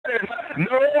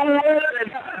No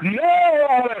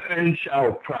weapon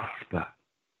shall prosper.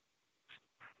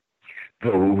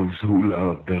 Those who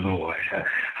love the Lord.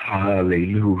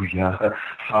 Hallelujah.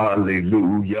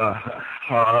 Hallelujah.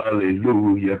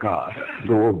 Hallelujah, God.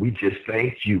 Lord, we just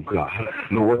thank you, God.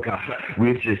 Lord God,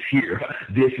 we're just here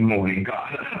this morning,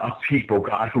 God. A people,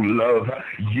 God, who love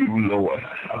you, Lord.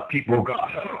 A people,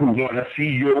 God, who want to see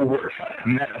your works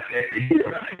manifested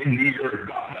here in the earth,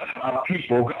 God. A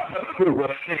people, God, who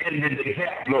will stand in the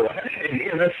gap, Lord, and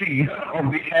intercede on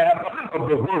behalf of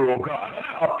the world, God.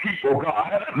 A people,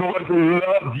 God, Lord, who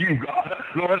love you, God.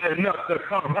 Lord, enough to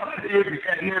come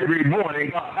every morning,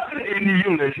 God, in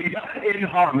unity, in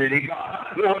harmony, God.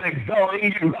 Lord,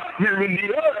 exalting you here in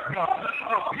the earth, God.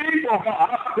 A people,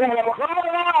 God, who will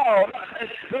cry out and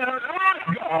spare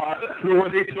out, God.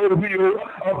 Lord, it's your will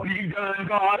be done,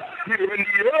 God, here in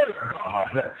the earth,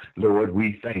 God. Lord,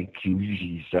 we thank you,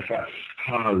 Jesus.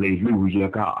 Hallelujah,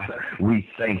 God. We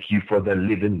thank you for the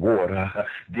living water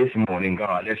this morning,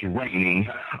 God. It's raining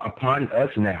upon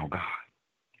us now, God.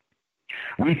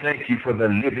 We thank you for the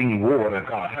living water,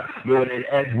 God. Lord,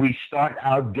 as we start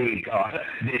our day, God,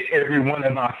 that every one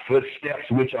of our footsteps,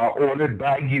 which are ordered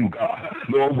by you, God,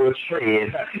 Lord, will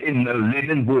tread in the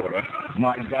living water.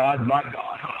 My God, my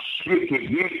God. Shake it,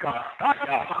 yes, God.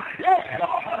 Yes,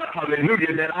 God.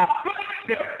 Hallelujah, that our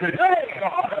footsteps today,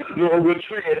 God, Lord, will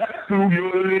tread through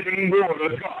your living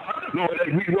water, God. Lord,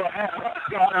 that we will have,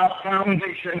 God, our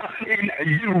foundation in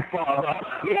you, Father.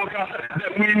 Lord God,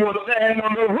 that we will stand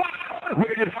on the rock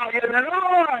which is higher than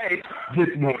I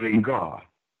this morning, God.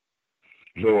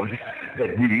 Lord,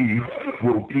 that we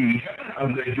will be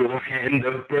under your hand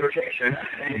of protection,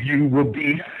 and you will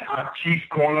be our chief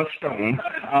cornerstone,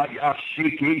 our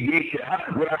shaky,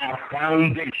 where our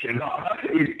foundation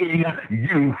is in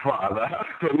you, Father.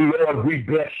 So, Lord, we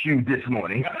bless you this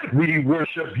morning. We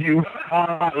worship you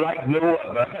like no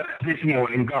other this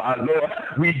morning, God. Lord,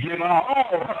 we give our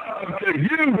all to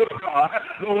you, God.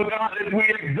 Lord God, as we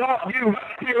exalt you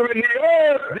here in the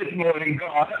earth this morning,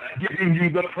 God, giving you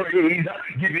the praise,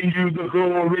 giving you the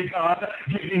glory, God,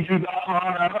 giving you the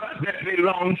honor that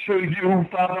belongs to you,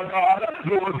 Father God.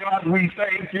 Lord God, we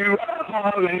thank you.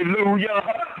 Hallelujah.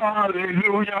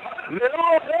 Hallelujah.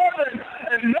 Lord, heaven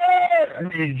and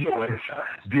earth rejoice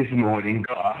this morning,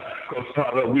 God. Because,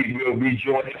 Father, we will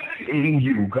rejoice in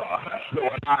you, God.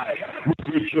 Lord, I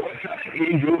will rejoice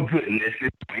in your goodness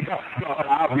this morning. God,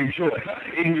 I rejoice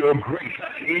in your grace,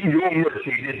 in your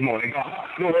mercy this morning, God.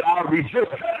 Lord, I rejoice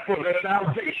for the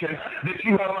salvation that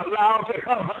you have allowed to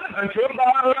come into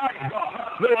my life, God.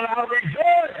 Lord, I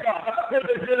rejoice, God, for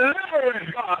the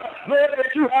deliverance, God. Lord,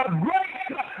 that you have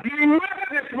grace you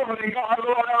this morning, God.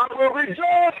 Lord, I will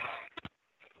rejoice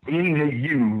in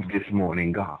you this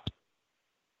morning, God.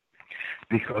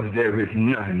 Because there is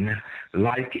none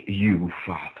like you,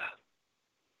 Father.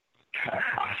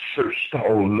 I searched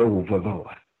all over,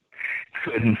 Lord.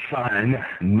 Couldn't find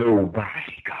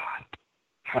nobody, God.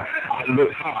 I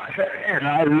look high and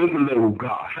I look low,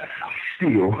 God. I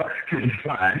still can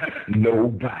find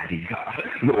nobody, God.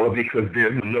 Lord, because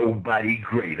there's nobody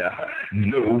greater.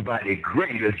 Nobody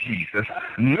greater, Jesus.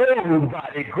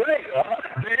 Nobody greater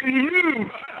than you.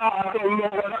 So,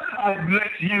 Lord, I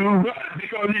bless you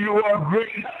because you are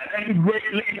great and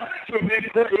greatly to be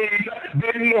praised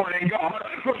this morning, God.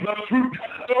 From the fruit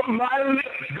of my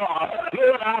lips, God.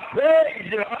 Lord, I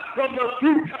praise you from the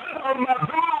fruit of my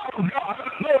mouth, God.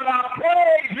 Lord, I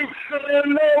praise you because there's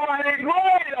nobody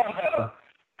greater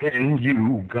than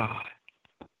you, God.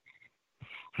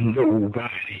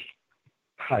 Nobody.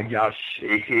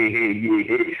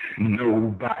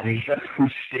 Nobody who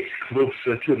sticks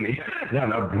closer to me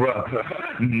than a brother.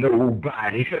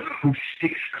 Nobody who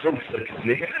sticks closer to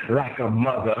me like a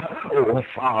mother or a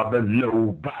father.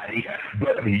 Nobody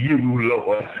but you,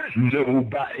 Lord.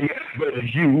 Nobody but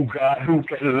you, God, who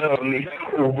can love me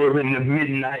over in the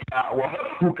midnight hour,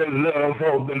 who can love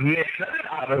all the mess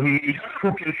out of me,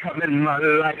 who can come in my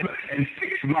life and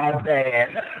fix my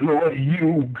bad. Lord,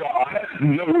 you, God,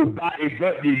 nobody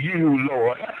but you,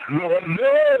 Lord. Lord,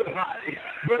 nobody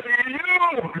but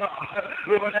you, God.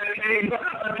 Lord, that came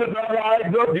to the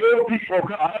lives of your people,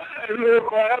 God. And Lord,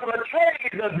 forever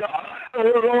change us, God.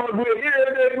 Oh, Lord, we're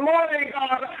here this morning,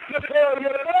 God, to tell you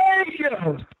thank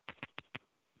you.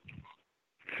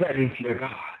 Thank you,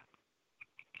 God,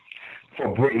 for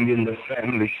bringing the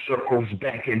family circles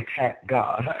back intact,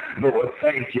 God. Lord,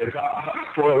 thank you, God,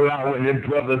 for allowing the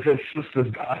brothers and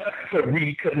sisters, God, to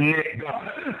reconnect, God.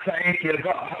 Thank you,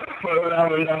 God, for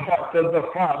allowing the hearts of the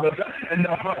fathers and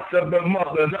the hearts of the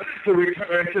mothers to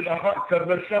return to the hearts of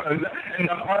the sons and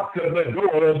the hearts of the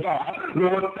daughters, God.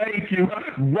 Lord, thank you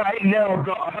right now,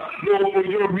 God, Lord, for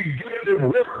your redemptive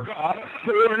work, God,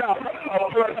 pouring out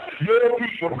upon your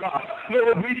people, God.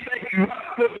 Lord, we thank you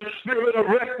for the spirit of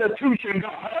restitution,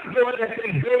 God. Lord, that's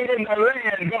invading the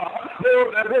land, God.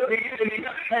 Lord, that what the enemy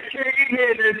has came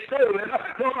in and stolen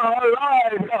from our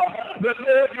lives, God. But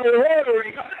Lord, you're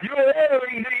ordering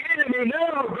the enemy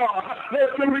now, God,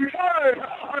 Lord, to return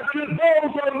unto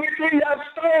those on which he has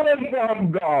stolen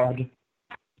from, God.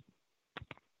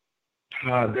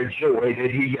 The joy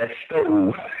that he has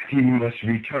stolen, he must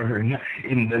return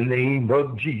in the name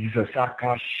of Jesus.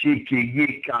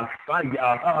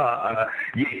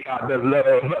 The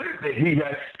love that he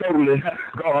has stolen,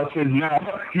 God says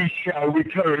now he shall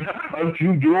return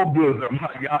unto your bosom.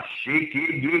 This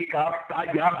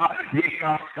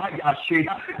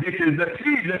is the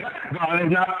season. God is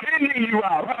not sending you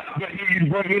out, but he's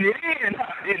bringing it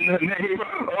in the name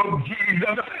of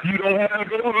Jesus. You don't have to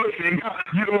go looking.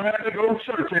 You don't have to go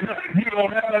searching. You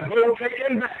don't have to go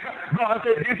taking back. God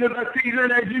said this is a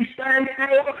season as you stand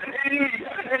still in me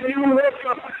and you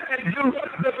worship and do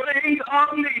the things of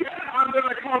me. I'm going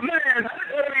to command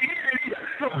every enemy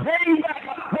to bring back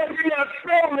what he has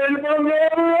stolen from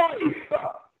your life.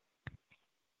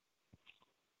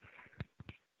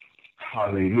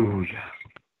 Hallelujah.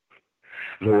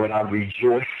 Lord, I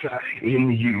rejoice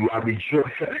in you. I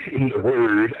rejoice in the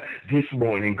word this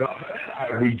morning, God. I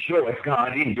rejoice,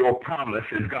 God, in your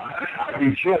promises, God. I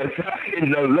rejoice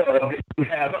in the love that you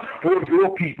have for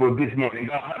your people this morning,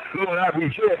 God. Lord, I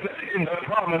rejoice in the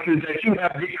promises that you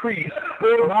have decreed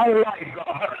for my life,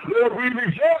 God. Lord, we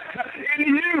rejoice in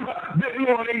you this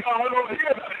morning, God. Lord,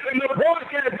 here in the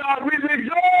broadcast, God, we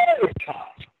rejoice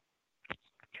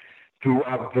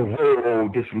throughout the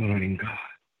world this morning, God.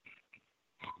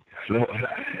 Lord,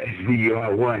 as we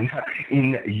are one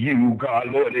in you, God,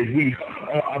 Lord, as we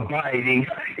are abiding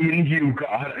in you,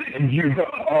 God, and you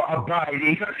are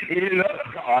abiding in us,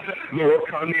 God. Lord,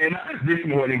 come in this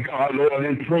morning, God, Lord,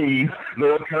 and pray.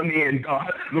 Lord, come in,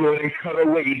 God, Lord, and cut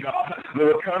away, God.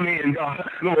 Lord, come in, God,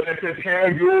 Lord, and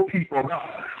prepare your people,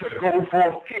 God, to go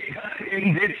forth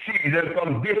in this season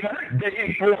from this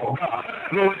day forth, God.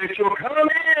 Lord, that you'll come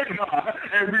in, God,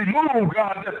 and remove,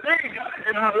 God, the things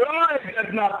in our lives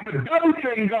that's not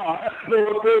producing, God,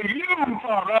 Lord, for you,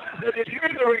 Father, that is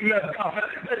hindering us, God,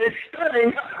 that is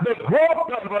stunning the growth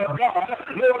of us, God.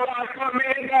 Lord, I come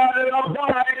in, God, and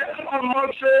abide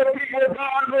amongst your people,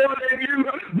 God, Lord, that you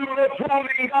do the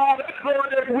pruning, God, Lord,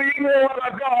 that we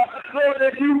water, God, Lord,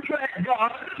 that you plant,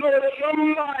 God, Lord, that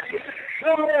somebody,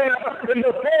 somewhere in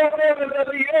the four corners of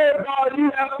the earth, God, you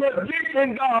have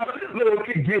positioned, God, Lord,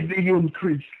 to give the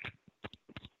increase.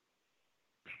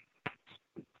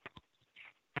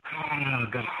 Ah,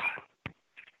 God,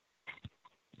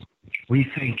 we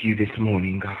thank you this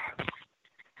morning, God,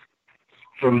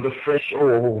 from the fresh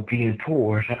oil being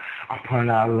poured upon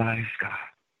our lives, God.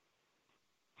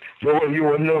 Lord,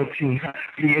 your anointing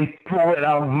being poured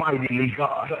out mightily,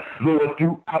 God. Lord,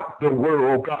 throughout the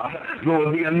world, God.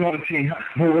 Lord, the anointing,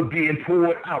 Lord, being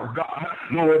poured out, God.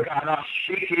 Lord, God, I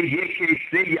shake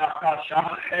it,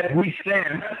 as we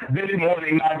stand this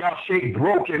morning, God, I shake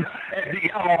broken at the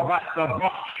alabaster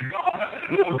box, God.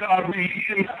 Lord, God,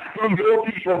 releasing from your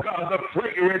people, God, the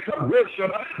fragrance of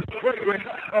worship, the fragrance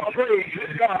of praise,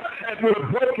 God, as we're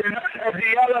broken at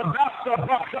the alabaster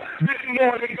box this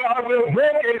morning, God, we're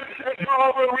broken. And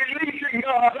God, we're releasing,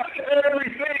 God,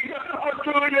 everything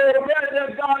unto your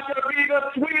presence, God, to be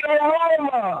the sweet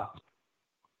aroma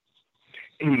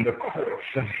in the courts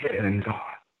of heaven,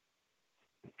 God.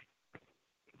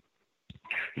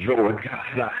 Lord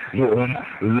God, Lord,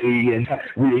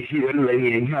 we're here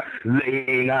laying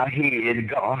our head,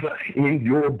 God, in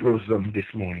your bosom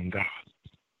this morning, God.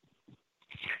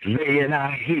 Laying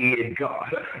our head,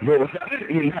 God, Lord,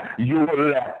 in your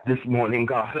lap this morning,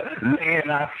 God. Laying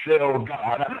ourselves,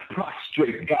 God,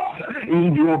 prostrate, God,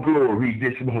 in your glory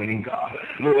this morning, God.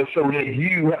 Lord, so that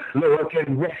you, Lord,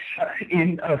 can rest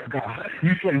in us, God.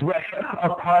 You can rest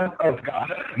upon us,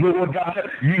 God. Lord, God,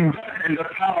 you and the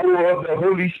power of the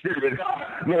Holy Spirit, God,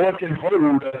 Lord, can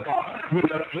hold us, God. When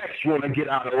the flesh want to get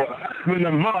out of us, when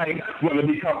the mind want to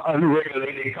become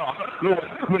unregulated, God. Lord,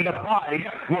 when the body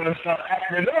want to start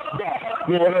acting up, God.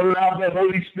 Lord, allow the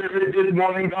Holy Spirit this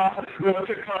morning, God, Lord,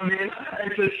 to come in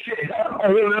and to sit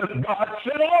on us, God.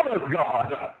 Sit on us,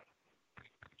 God.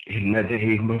 In the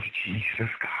name of Jesus,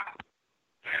 God.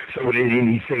 So that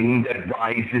anything that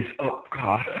rises up,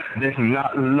 God, that's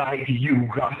not like you,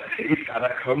 God, it's got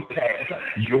to come past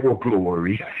your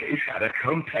glory. It's got to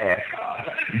come past,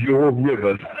 God, your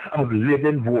rivers of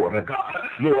living water, God.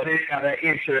 Lord, it's got to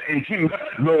enter into,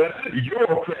 Lord,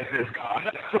 your presence,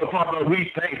 God. So, Father,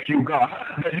 we thank you, God,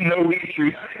 that no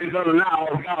entry is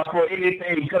allowed, God, for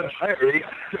anything contrary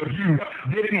to you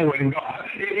this morning, God.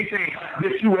 Anything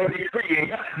that you are decreeing,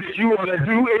 that you want to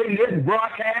do in this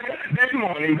broadcast this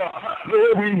morning, God.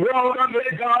 Lord, we welcome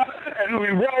it, God, and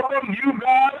we welcome you,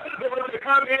 God, Lord, to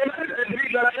come in and be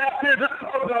the captain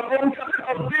of the host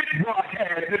of this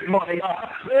broadcast this morning, God.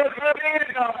 Lord, come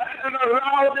in, God, and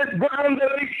allow this ground to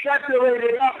be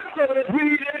saturated, God, so that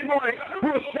we this morning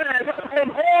will stand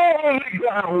on holy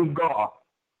ground, God.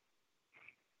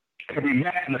 Every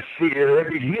atmosphere,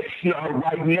 every listener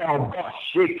right now, God,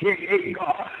 shake it,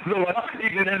 God. Lord,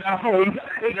 even in our homes,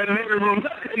 in the living rooms,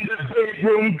 in the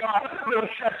bedroom, God, Lord,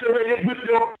 saturated with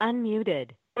your...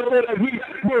 Unmuted. Lord, we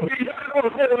will be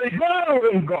on holy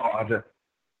ground, God.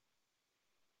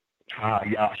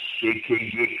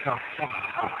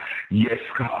 Yes,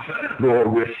 God.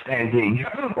 Lord, we're standing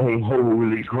on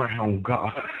holy ground,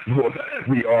 God. Lord,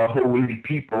 we are holy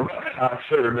people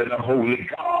serving a holy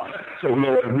God. So,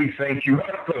 Lord, we thank you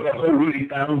for the holy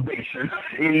foundation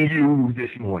in you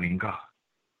this morning, God.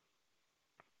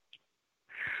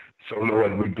 So,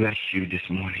 Lord, we bless you this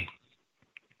morning.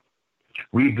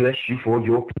 We bless you for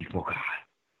your people, God.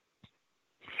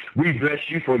 We bless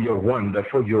you for your wonder,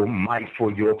 for your might, for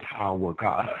your power,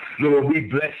 God. Lord, we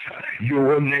bless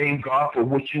your name, God, for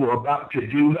what you are about to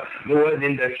do, Lord,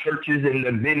 in the churches, in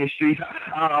the ministries,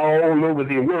 all over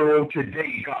the world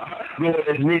today, God. Lord,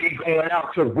 as many going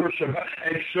out to worship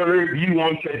and serve you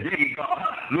on today, God.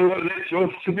 Lord, let your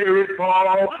spirit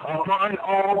fall upon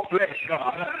all flesh,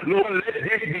 God. Lord, let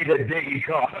this be the day,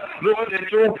 God. Lord, that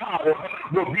your power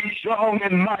will be strong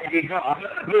and mighty, God.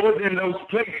 Lord, in those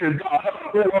places, God,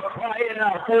 who are crying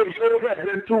out for your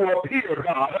presence to appear,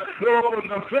 God. Lord, in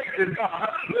the places, God,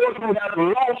 Lord, who have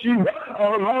lost you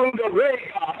along the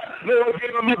way, God. Lord,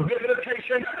 give them a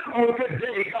visitation on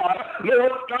today, God.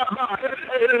 Lord, stop by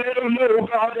and let them know,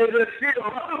 God, that it's still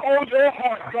on your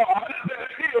heart, God.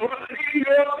 That's still in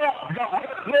your thought, God.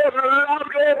 Lord, allow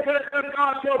your presence,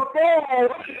 God, to fall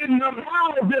in the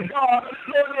houses, God.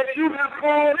 Lord, that you have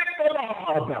called it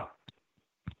for, God.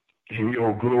 And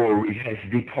your glory has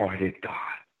departed, God.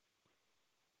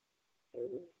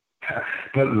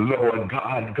 But Lord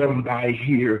God, come by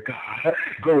here, God.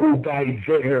 Go by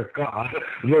there, God.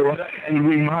 Lord, and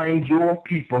remind your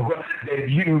people that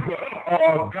you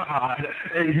are God,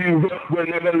 and you will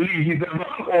never leave them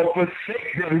or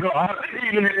forsake them, God,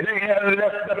 even if they have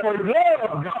left the first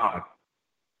love, God.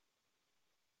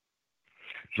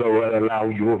 So allow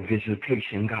your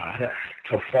visitation, God,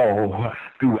 to fall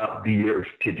throughout the earth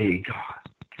today, God.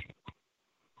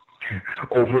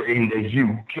 Over in the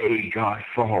UK, God,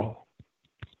 fall.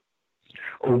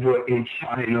 Over in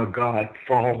China, God,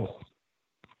 fall.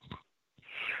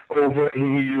 Over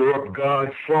in Europe,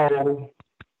 God, fall.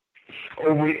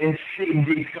 Over in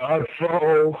Sydney, God,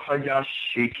 fall.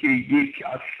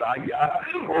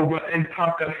 Over in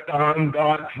Pakistan,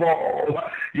 God, fall.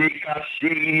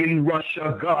 In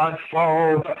Russia, God,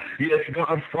 fall. Yes,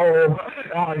 God, fall.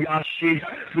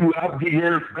 Throughout the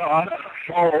earth, God,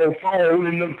 fall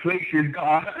in the places,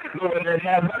 God, Lord, that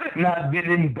have not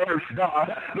been in birth,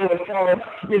 God. Lord, fall in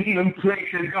the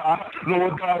places, God,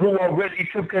 Lord God, who are ready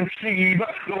to conceive,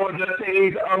 Lord, the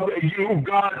things of you,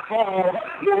 God, fall.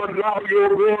 Lord, allow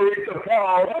your glory to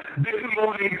fall this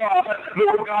morning, God.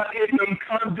 Lord God, in them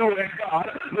conduits,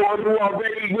 God. Lord, who are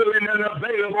ready, willing, and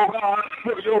available, God,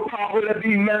 for your power to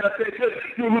be manifested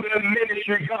through their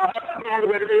ministry, God. Lord,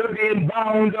 when they're being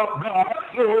bound up, God.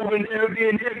 Lord, when they're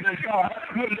being hindered, God.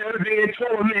 When they're being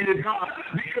tormented, God,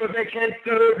 because they can't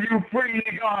serve you freely,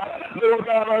 God. Lord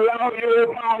God, allow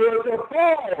your power to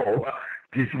fall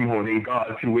this morning,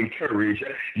 God, to encourage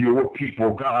your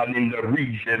people, God, in the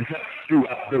regions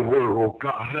throughout the world,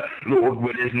 God. Lord,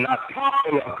 when it's not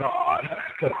popular, God,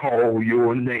 to call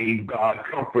your name, God,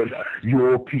 comfort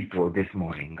your people this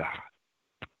morning, God.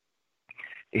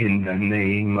 In the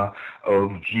name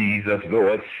of Jesus,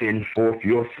 Lord, send forth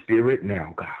your spirit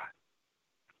now, God.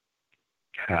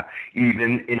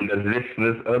 Even in the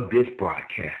listeners of this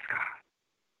broadcast, God.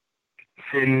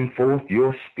 Send forth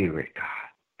your spirit,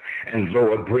 God. And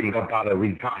Lord, bring about a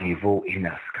revival in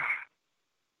us,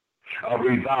 God. A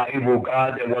revival,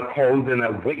 God, that will cause an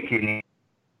awakening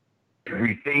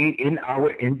everything in our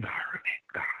environment,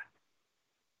 God.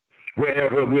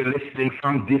 Wherever we're listening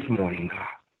from this morning, God.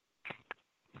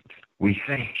 We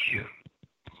thank you.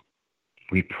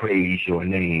 We praise your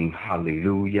name.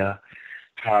 Hallelujah.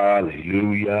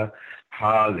 Hallelujah.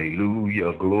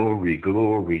 Hallelujah. Glory,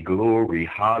 glory, glory.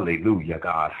 Hallelujah,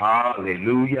 God.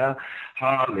 Hallelujah.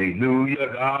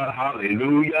 Hallelujah, God.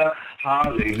 Hallelujah.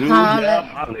 Hallelujah.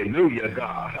 Hallelujah,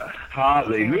 God.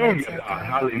 Hallelujah, God.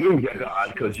 Hallelujah,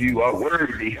 God. Because you are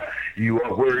worthy. You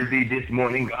are worthy this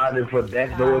morning, God. And for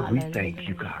that, Lord, we thank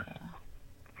you, God.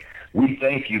 We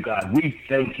thank you, God. We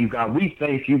thank you, God. We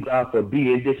thank you, God, for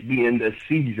being the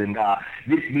season, God.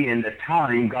 This being the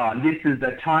time, God. This is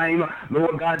the time,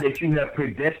 Lord God, that you have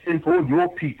predestined for your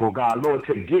people, God, Lord,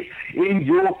 to get in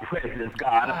your presence,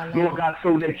 God. Lord God,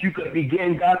 so that you could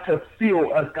begin, God, to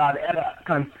fill us, God, at a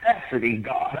capacity,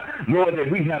 God, Lord, that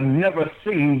we have never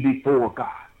seen before, God.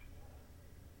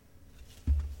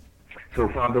 So,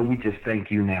 Father, we just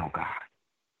thank you now, God,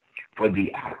 for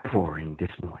the outpouring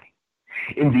this morning.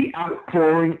 In the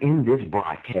outpouring in this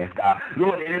broadcast, God.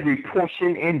 Lord, every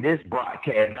portion in this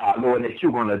broadcast, God, Lord, that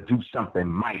you're going to do something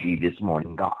mighty this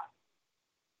morning, God.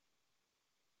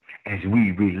 As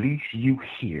we release you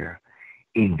here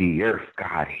in the earth,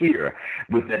 God, here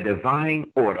with the Divine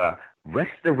Order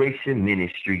Restoration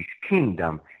Ministries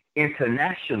Kingdom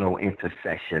International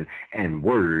Intercession and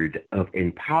Word of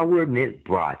Empowerment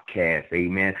broadcast,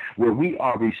 amen, where we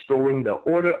are restoring the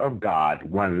order of God,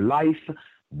 one life,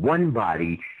 one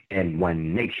body, and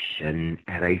one nation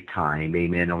at a time.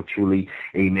 Amen. Oh, truly,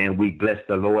 amen. We bless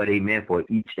the Lord, amen, for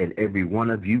each and every one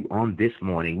of you on this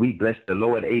morning. We bless the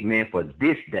Lord, amen, for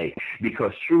this day,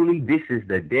 because truly this is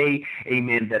the day,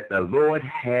 amen, that the Lord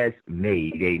has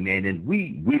made, amen, and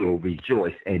we will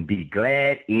rejoice and be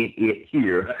glad in it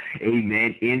here,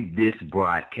 amen, in this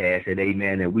broadcast, and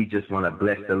amen, and we just want to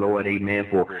bless the Lord, amen,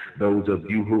 for those of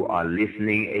you who are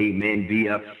listening, amen,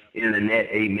 via internet,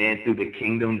 amen, through the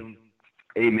Kingdom,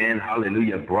 amen,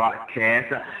 hallelujah,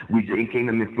 broadcast. We just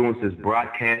Kingdom Influences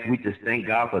broadcast. We just thank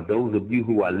God for those of you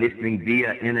who are listening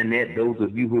via internet, those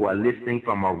of you who are listening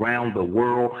from around the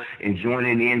world and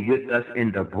joining in with us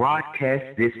in the broadcast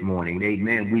this morning.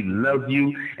 Amen. We love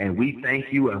you and we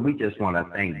thank you, and we just want to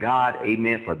thank God,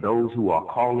 amen, for those who are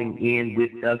calling in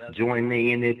with us,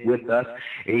 joining in it with us,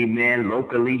 amen,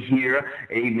 locally here,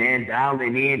 amen,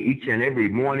 dialing in each and every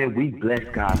morning. We bless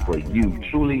God for you,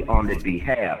 truly on the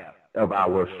behalf of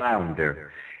our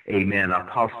founder, amen,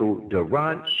 Apostle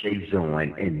Derashay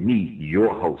Zorn, and me,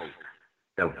 your host,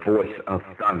 the voice of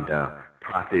thunder,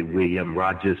 Prophet William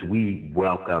Rogers. We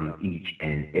welcome each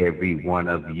and every one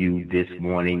of you this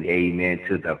morning, amen,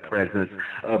 to the presence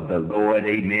of the Lord,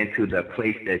 amen, to the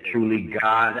place that truly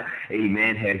God,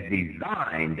 amen, has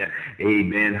designed,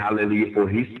 amen, hallelujah, for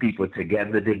his people to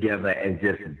gather together and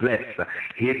just bless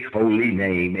his holy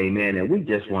name, amen. And we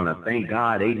just want to thank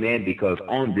God, amen, because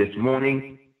on this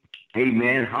morning,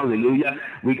 amen, hallelujah,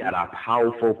 we got a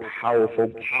powerful,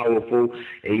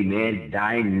 amen,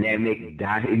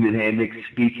 dynamic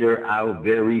speaker, our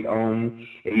very own,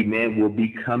 amen, will be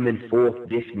coming forth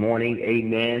this morning,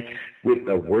 amen, with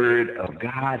the word of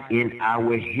God in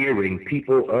our hearing,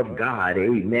 people of God,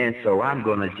 amen. So I'm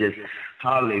going to just,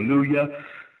 hallelujah,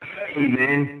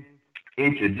 amen,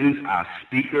 introduce our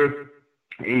speaker,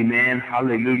 amen,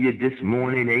 hallelujah, this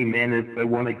morning, amen. If they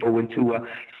want to go into a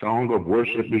song of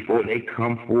worship before they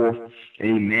come forth,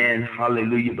 amen,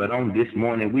 hallelujah. But on this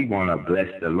morning, we want to bless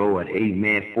the Lord,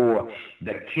 amen, for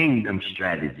the kingdom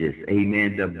strategist,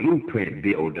 amen, the blueprint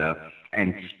builder,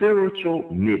 and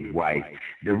spiritual midwife.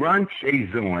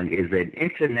 Derashay Zorn is an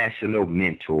international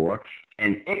mentor,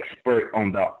 an expert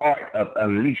on the art of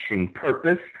unleashing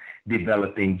purpose,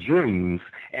 developing dreams,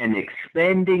 and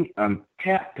expanding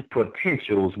untapped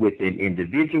potentials within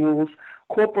individuals,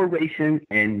 corporations,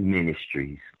 and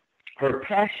ministries. Her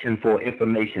passion for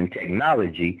information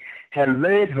technology has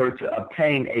led her to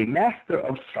obtain a Master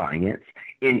of Science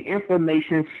in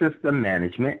Information System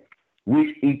Management,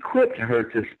 which equipped her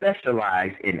to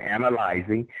specialize in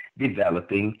analyzing,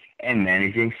 developing, and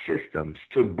managing systems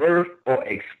to birth or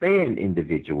expand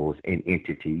individuals and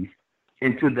entities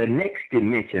into the next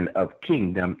dimension of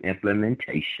kingdom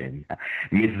implementation.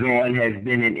 Ms. Zorn has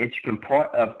been an integral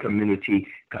part of community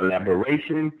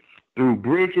collaboration through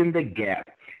bridging the gap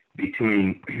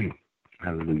between,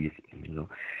 hallelujah,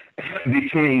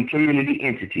 between community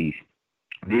entities.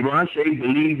 Derashay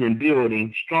believes in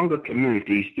building stronger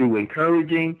communities through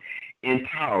encouraging,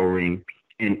 empowering,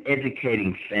 and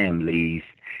educating families.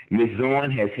 Ms.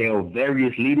 Zorn has held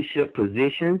various leadership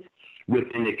positions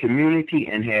within the community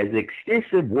and has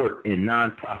extensive work in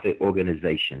nonprofit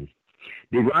organizations.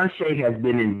 Derashay has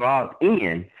been involved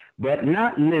in, but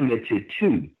not limited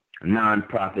to,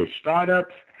 nonprofit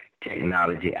startups,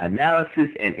 technology analysis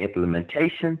and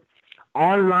implementation,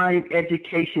 online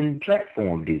education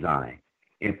platform design,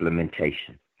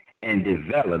 implementation and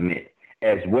development,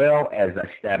 as well as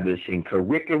establishing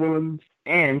curriculums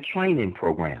and training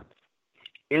programs.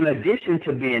 In addition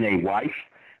to being a wife,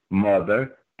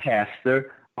 mother,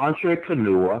 pastor,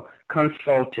 entrepreneur,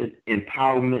 consultant,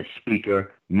 empowerment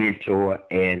speaker, mentor,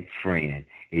 and friend.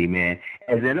 Amen.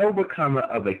 As an overcomer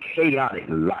of a chaotic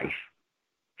life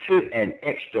to an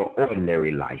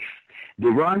extraordinary life,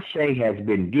 Derashay has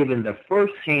been given the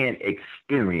first-hand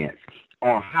experience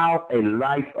on how a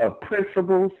life of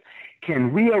principles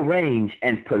can rearrange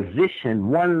and position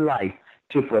one life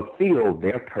to fulfill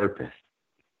their purpose.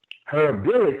 Her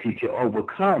ability to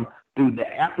overcome through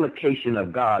the application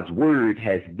of God's word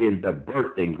has been the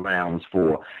birthing grounds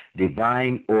for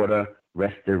Divine Order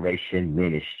Restoration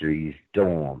Ministries,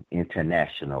 Zorn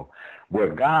International,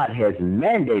 where God has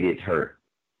mandated her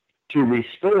to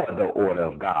restore the order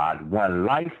of God, one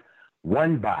life,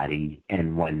 one body,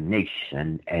 and one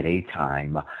nation at a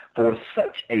time. For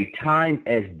such a time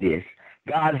as this,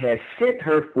 God has sent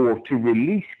her forth to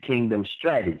release kingdom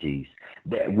strategies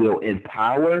that will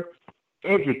empower,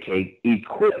 educate,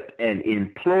 equip, and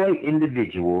employ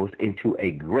individuals into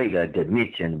a greater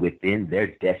dimension within their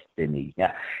destiny.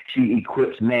 Now, she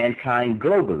equips mankind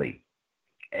globally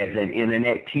as an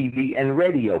internet, TV, and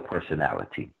radio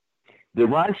personality.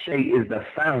 Derashay is the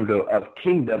founder of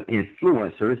Kingdom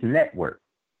Influencers Network,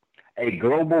 a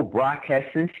global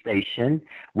broadcasting station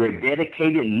where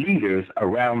dedicated leaders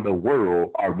around the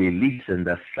world are releasing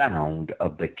the sound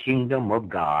of the kingdom of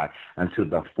God unto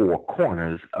the four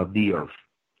corners of the earth.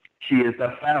 She is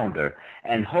the founder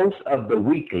and host of the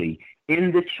weekly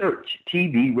In the Church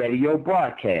TV radio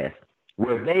broadcast,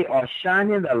 where they are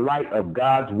shining the light of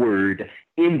God's word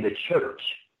in the church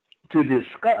to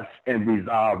discuss and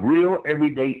resolve real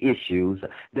everyday issues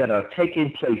that are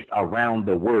taking place around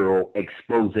the world,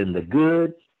 exposing the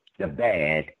good, the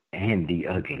bad, and the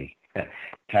ugly.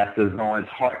 Pastor Zorn's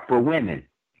heart for women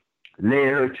led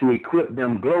her to equip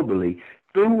them globally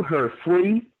through her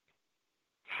free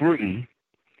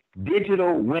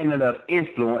digital Women of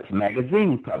Influence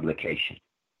magazine publication.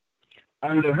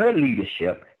 Under her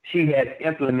leadership, she has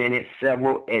implemented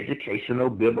several educational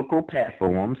biblical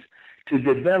platforms to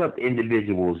develop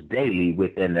individuals daily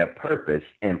within their purpose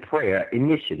and prayer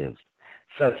initiatives,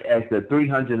 such as the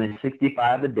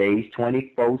 365 a days,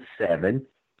 24/7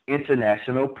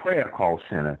 International Prayer Call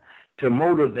Center to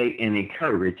motivate and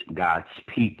encourage God's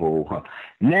people.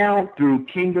 Now, through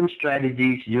Kingdom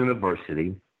Strategies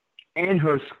University and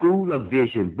her School of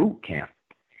Vision Boot Camp,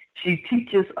 she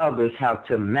teaches others how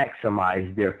to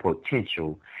maximize their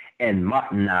potential and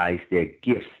modernize their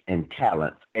gifts and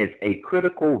talents as a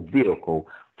critical vehicle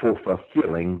for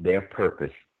fulfilling their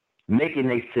purpose,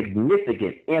 making a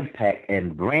significant impact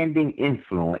and branding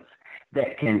influence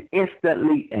that can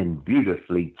instantly and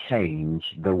beautifully change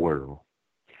the world.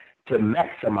 To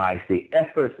maximize the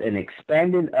efforts in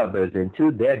expanding others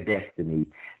into their destiny,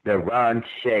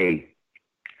 Derashay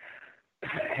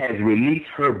has released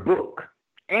her book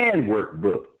and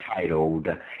workbook titled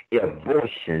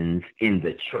Abortions in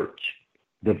the Church,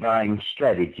 Divine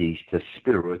Strategies to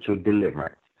Spiritual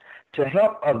Deliverance, to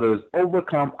help others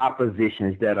overcome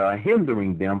oppositions that are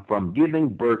hindering them from giving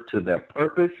birth to their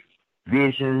purpose,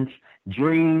 visions,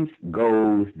 dreams,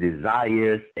 goals,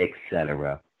 desires,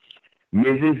 etc.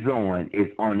 Mrs. Zorn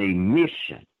is on a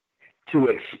mission to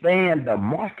expand the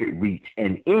market reach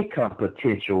and income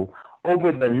potential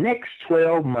over the next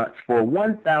 12 months for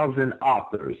 1,000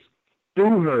 authors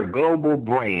through her global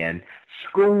brand,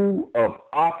 School of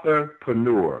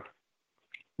Authorpreneur,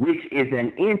 which is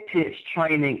an intense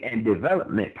training and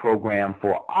development program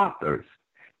for authors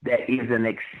that is an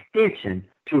extension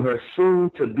to her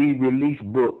soon-to-be released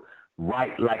book,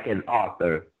 Write Like an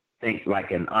Author, Think Like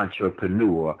an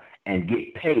Entrepreneur, and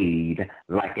Get Paid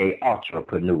Like an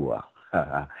Entrepreneur.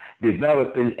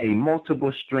 Developing a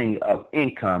multiple string of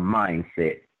income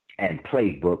mindset and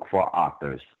playbook for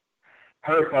authors.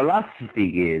 Her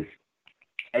philosophy is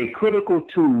a critical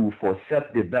tool for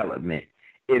self-development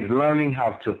is learning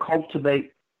how to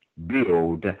cultivate,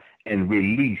 build, and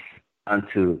release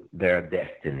unto their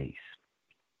destinies.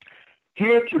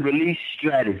 Here to release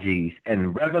strategies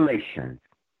and revelations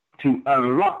to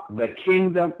unlock the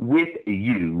kingdom with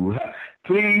you,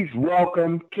 please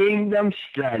welcome Kingdom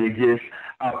Strategist,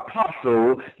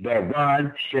 Apostle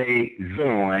Derashay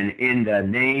Zorn, in the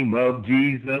name of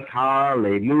Jesus.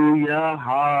 Hallelujah,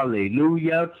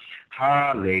 hallelujah,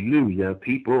 hallelujah.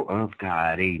 People of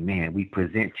God, amen. We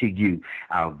present to you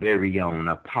our very own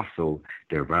Apostle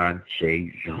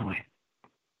Derashay Zorn.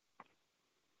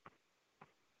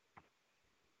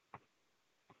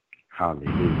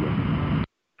 Hallelujah.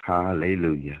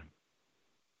 Hallelujah.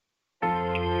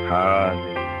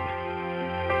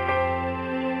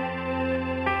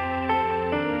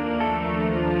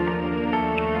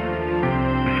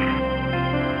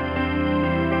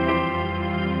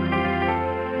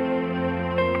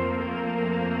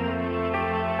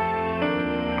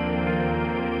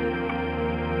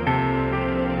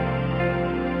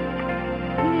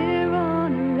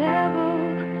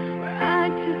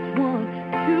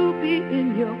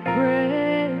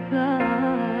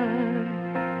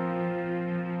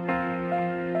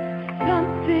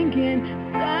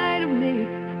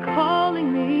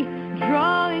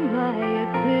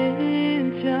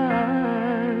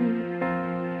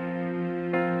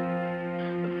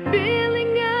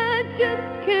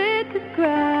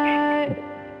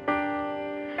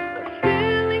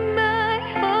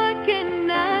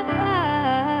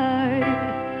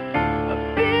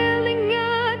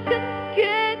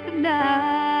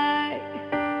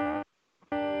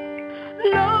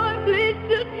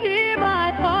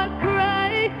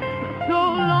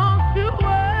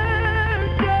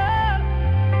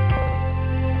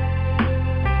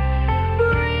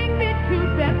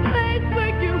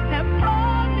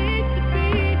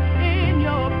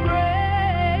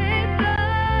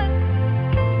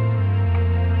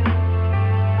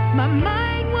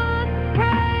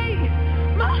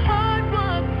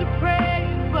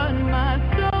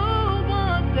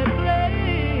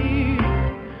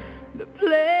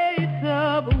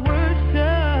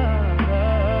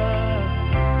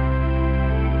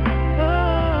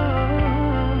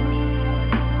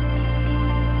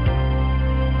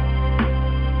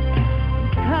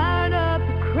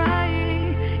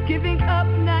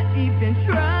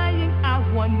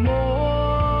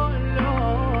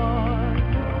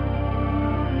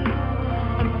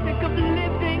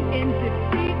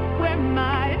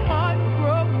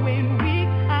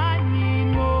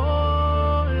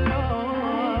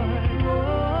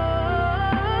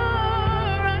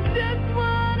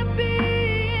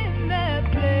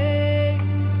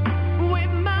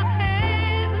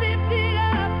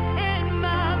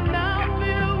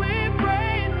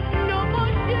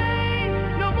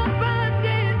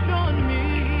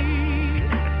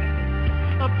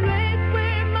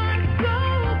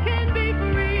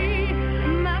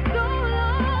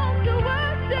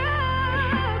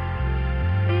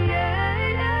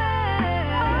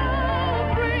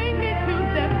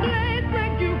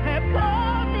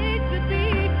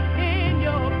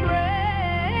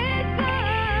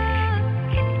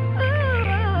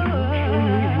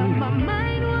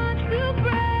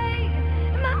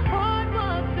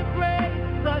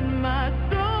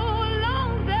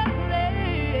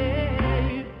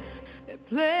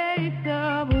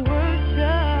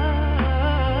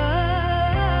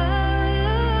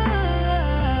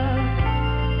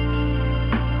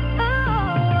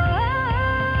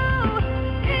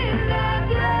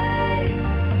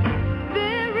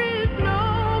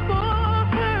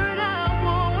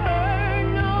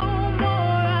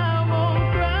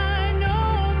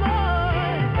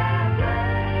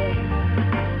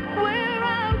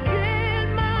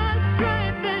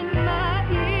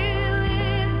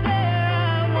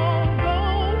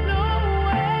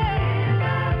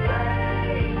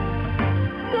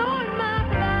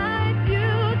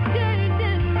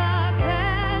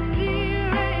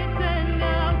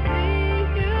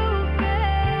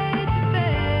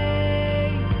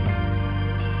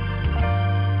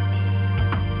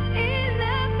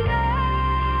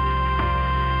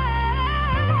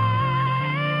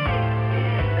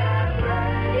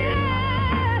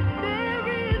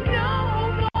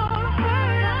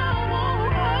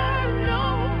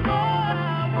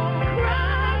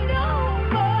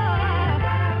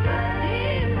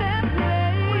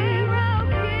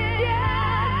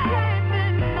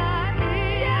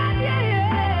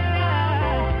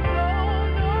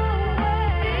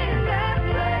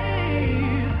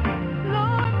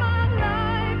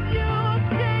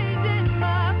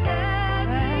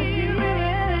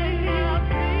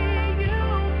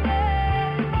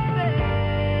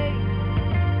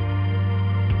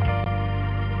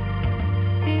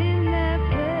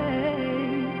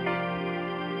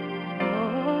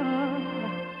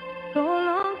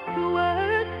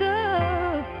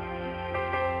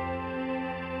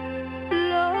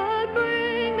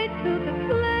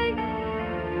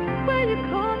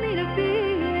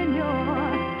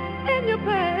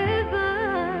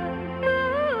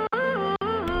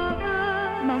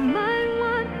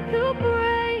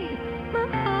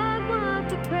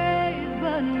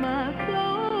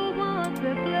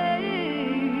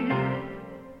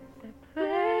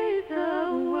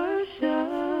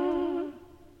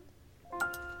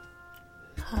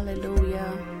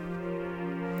 Hallelujah.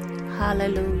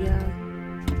 Hallelujah.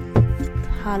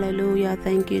 Hallelujah.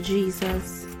 Thank you,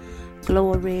 Jesus.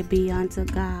 Glory be unto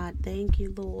God. Thank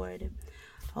you, Lord.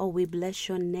 Oh, we bless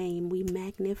your name. We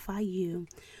magnify you.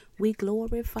 We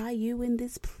glorify you in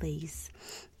this place.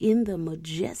 In the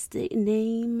majestic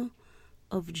name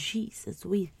of Jesus,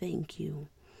 we thank you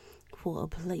for a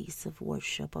place of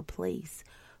worship, a place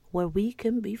where we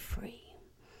can be free.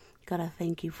 God, I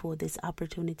thank you for this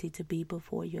opportunity to be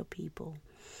before your people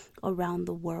around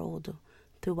the world,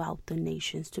 throughout the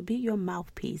nations, to be your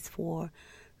mouthpiece for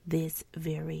this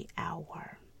very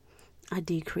hour. I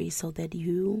decrease so that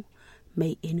you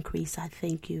may increase. I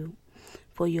thank you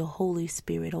for your Holy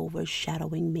Spirit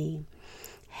overshadowing me,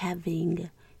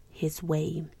 having his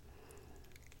way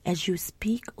as you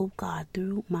speak, oh God,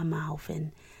 through my mouth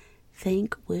and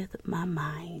think with my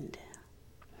mind,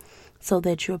 so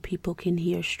that your people can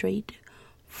hear straight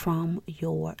from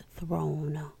your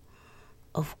throne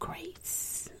of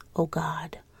grace. Oh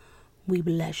God, we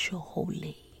bless your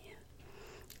holy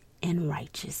and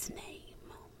righteous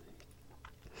name.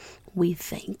 We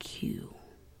thank you,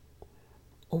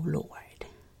 oh Lord,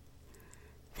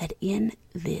 that in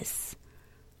this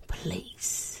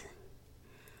place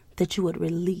that you would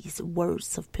release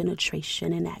words of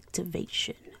penetration and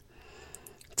activation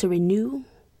to renew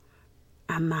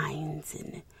our minds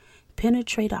and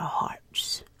penetrate our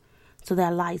hearts, so that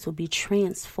our lives will be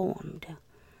transformed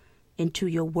into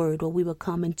your word, where we will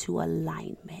come into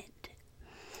alignment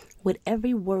with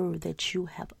every word that you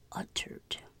have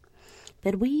uttered,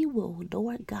 that we will,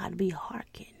 Lord God, be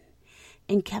hearkened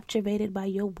and captivated by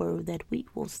your word, that we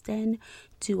will stand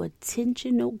to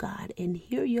attention, oh God, and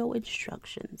hear your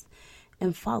instructions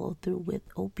and follow through with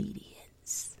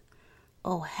obedience.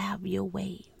 Oh, have your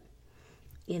way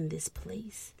in this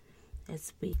place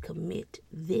as we commit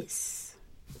this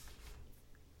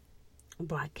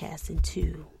broadcast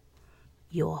into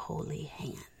your holy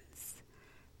hands,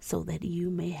 so that you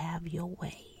may have your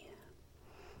way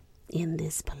in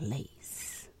this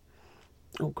place,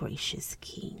 oh gracious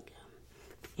King.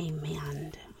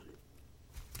 Amen.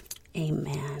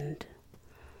 Amen.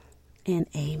 And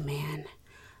amen.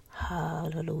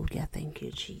 Hallelujah. Thank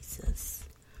you, Jesus.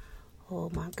 Oh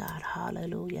my God.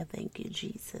 Hallelujah. Thank you,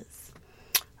 Jesus.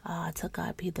 To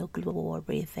God be the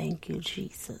glory. Thank you,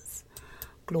 Jesus.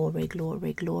 Glory,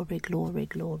 glory, glory, glory,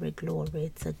 glory,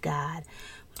 glory to God.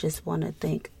 Just want to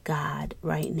thank God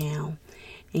right now.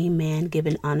 Amen.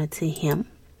 Giving honor to him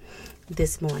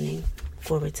this morning.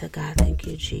 Glory to God. Thank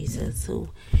you, Jesus. Who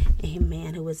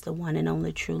is the one and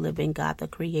only true living God, the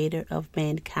creator of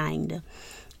mankind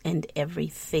and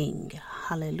everything.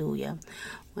 Hallelujah.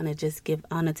 I want to just give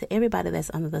honor to everybody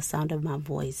that's under the sound of my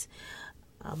voice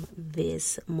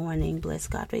this morning. Bless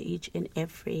God for each and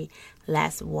every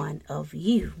last one of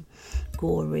you.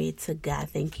 Glory to God.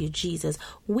 Thank you, Jesus.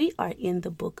 We are in the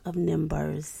book of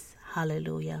Numbers.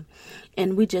 Hallelujah.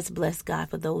 And we just bless God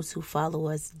for those who follow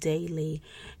us daily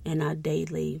in our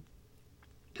daily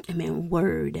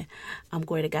word.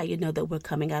 Glory to God. You know that we're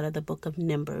coming out of the book of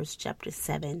Numbers, chapter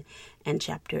 7 and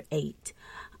chapter 8.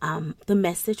 The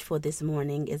message for this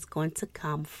morning is going to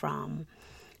come from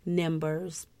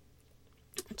Numbers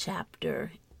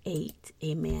chapter 8.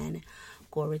 Amen.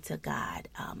 Glory to God.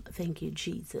 Thank you,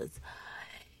 Jesus.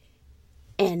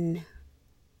 And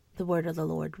the word of the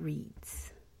Lord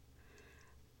reads,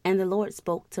 "And the Lord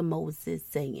spoke to Moses,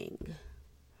 saying,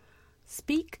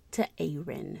 Speak to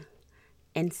Aaron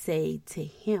and say to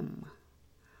him,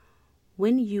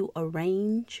 when you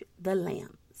arrange the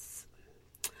lamps,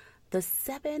 the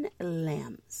 7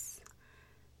 lamps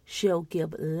shall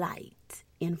give light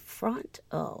in front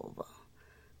of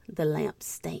the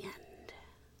lampstand."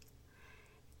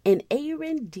 And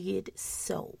Aaron did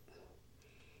so.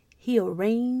 He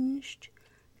arranged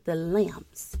the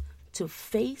lamps to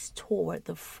face toward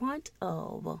the front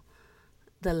of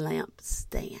the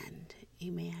lampstand.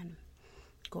 Amen.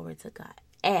 Glory to God.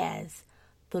 As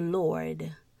the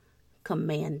Lord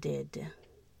commanded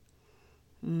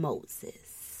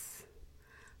Moses.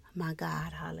 My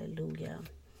God, hallelujah.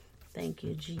 Thank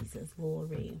you, Jesus.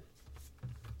 Glory.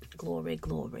 Glory,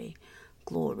 glory,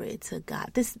 glory to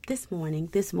God. This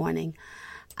morning,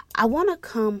 I want to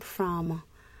come from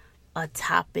a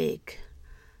topic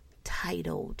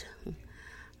titled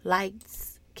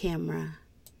Lights, Camera,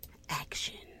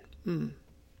 Action.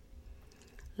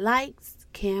 Lights,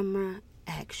 camera,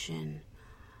 action.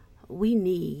 We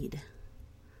need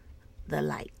the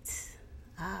light.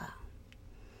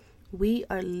 We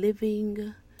are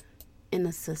living in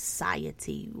a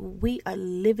society. We are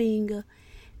living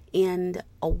in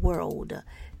a world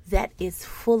that is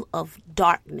full of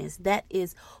darkness, that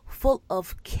is full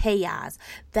of chaos,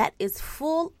 that is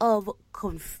full of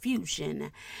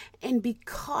confusion. And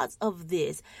because of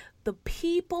this, the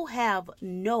people have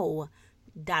no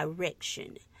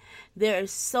direction. There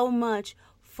is so much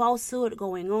falsehood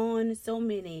going on, so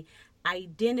many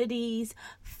identities,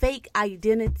 fake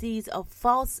identities, of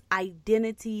false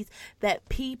identities that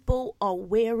people are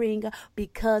wearing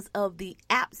because of the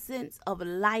absence of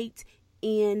light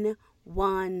in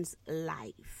one's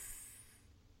life.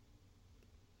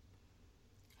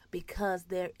 Because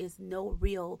there is no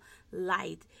real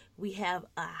light, we have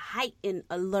a heightened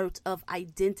alert of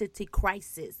identity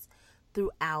crisis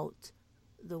throughout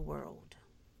the world.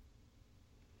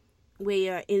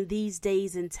 Where in these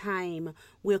days and time,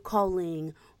 we're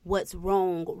calling what's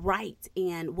wrong right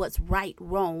and what's right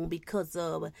wrong because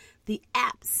of the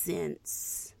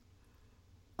absence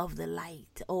of the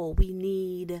light. Oh, we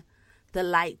need the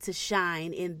light to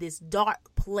shine in this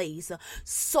dark place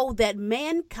so that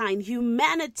mankind,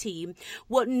 humanity,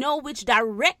 would know which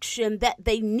direction that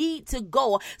they need to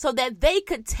go so that they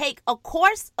could take a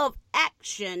course of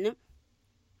action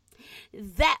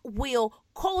that will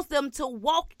cause them to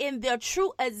walk in their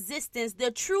true existence,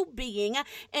 their true being,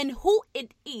 and who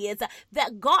it is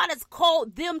that God has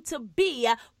called them to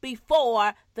be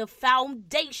before the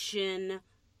foundation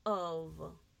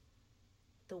of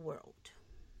the world.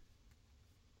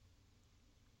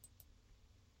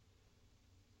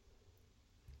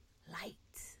 Light,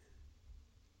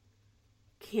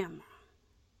 camera,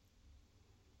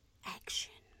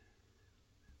 action.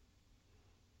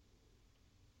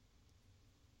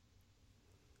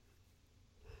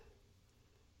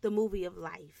 The movie of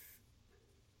life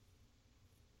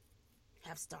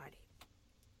have started.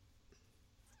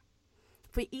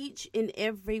 For each and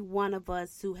every one of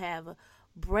us who have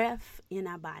breath in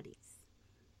our bodies.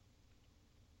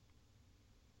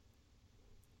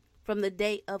 From the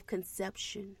day of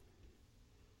conception,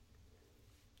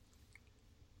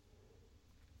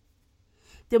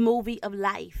 the movie of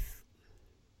life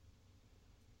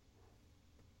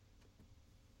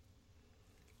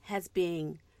has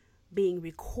been being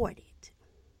recorded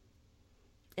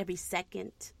every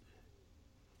second,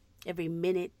 every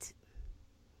minute,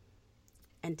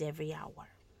 and every hour.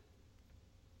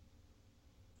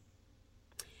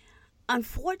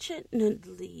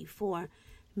 Unfortunately for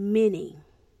many,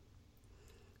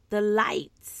 the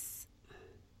lights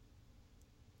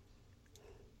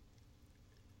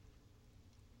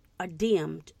are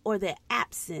dimmed or they're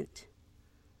absent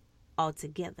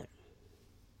altogether.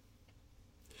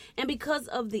 And because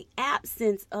of the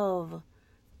absence of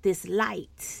this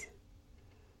light,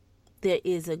 there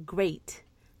is a great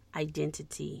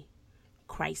identity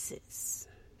crisis.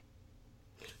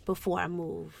 Before I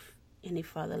move any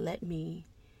further, let me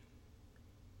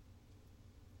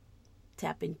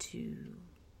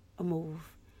move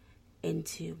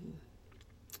into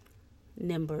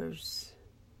Numbers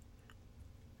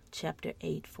chapter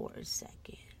 8 for a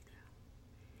second.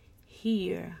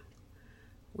 Here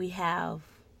we have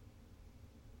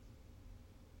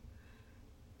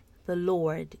the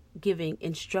Lord giving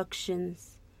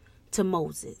instructions to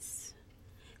Moses.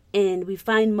 And we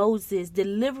find Moses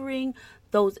delivering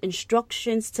those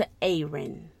instructions to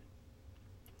Aaron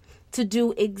to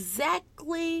do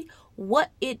exactly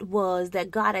what it was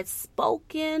that God had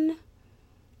spoken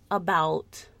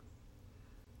about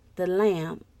the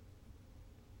lamp,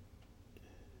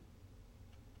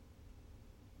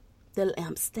 the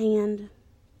lampstand,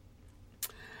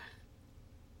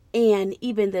 and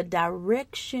even the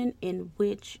direction in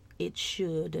which it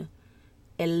should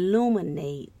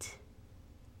illuminate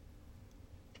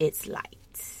its light.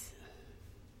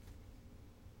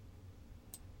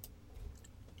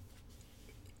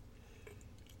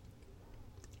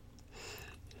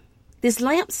 This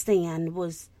lampstand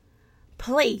was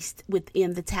placed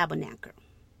within the tabernacle.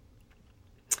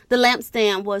 The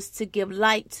lampstand was to give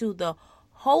light to the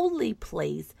holy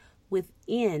place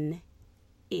within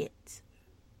it.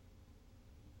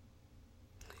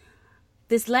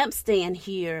 This lampstand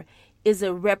here is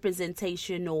a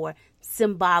representation or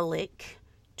symbolic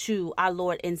to our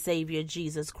Lord and Savior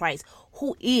Jesus Christ,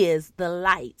 who is the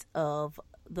light of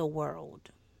the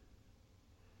world.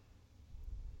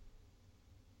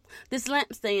 This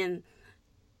lampstand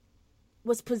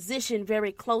was positioned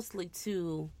very closely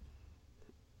to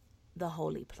the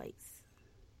holy place.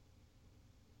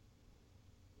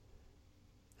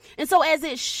 And so as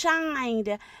it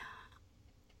shined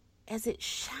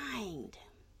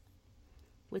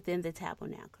within the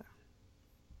tabernacle,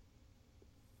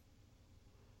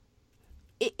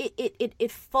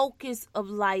 its focus of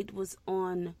light was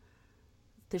on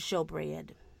the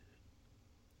showbread.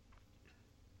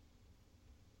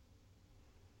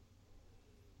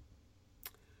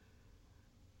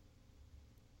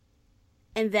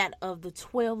 and that of the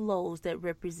 12 loaves that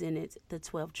represented the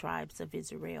 12 tribes of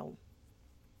Israel.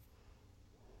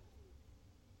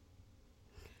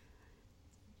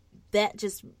 That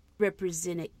just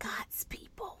represented God's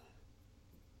people.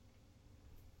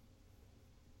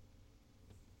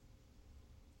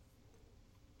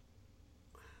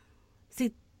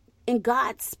 See, in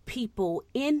God's people,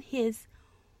 in his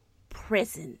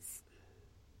presence,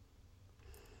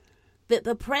 that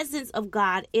the presence of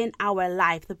God in our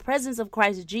life, the presence of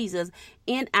Christ Jesus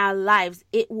in our lives,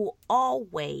 it will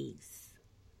always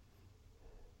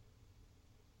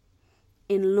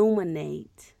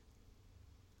illuminate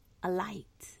a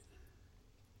light.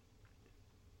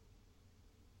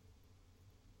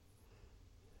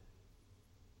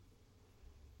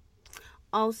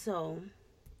 Also,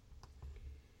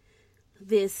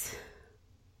 this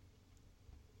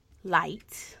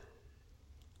light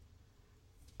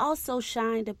also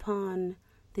shined upon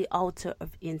the altar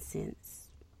of incense,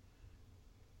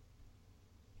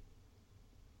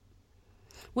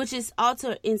 which is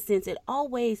altar incense. It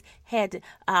always had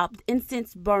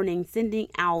incense burning, sending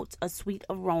out a sweet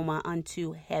aroma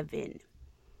unto heaven,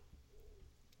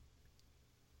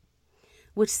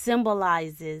 which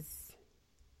symbolizes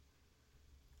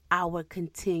our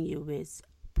continuous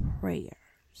prayers.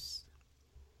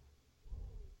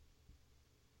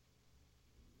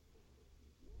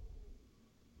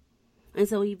 And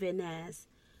so even as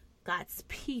God's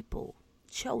people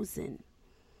chosen,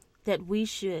 that we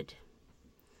should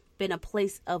be in a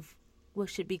place of, we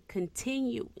should be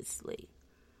continuously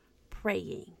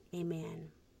praying, amen,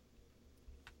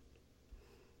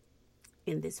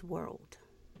 in this world.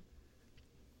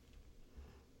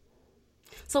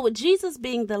 So with Jesus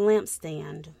being the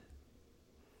lampstand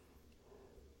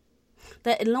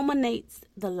that illuminates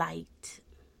the light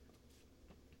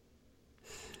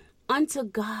unto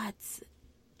God's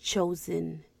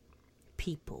chosen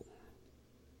people,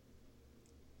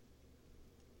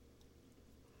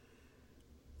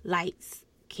 lights,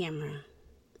 camera,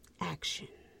 action.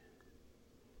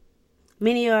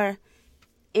 Many are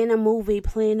in a movie,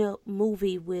 playing a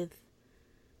movie with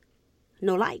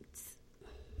no lights.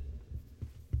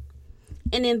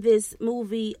 And in this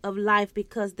movie of life,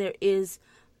 because there is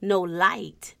no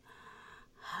light,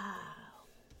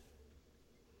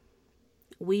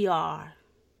 we are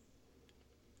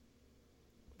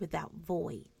without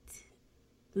void.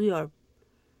 We are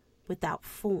without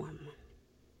form.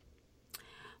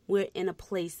 We're in a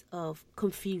place of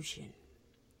confusion.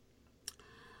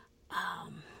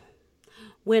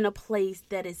 We're in a place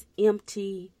that is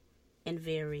empty and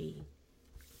very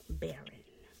barren.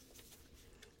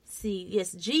 See,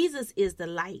 yes, Jesus is the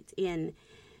light. In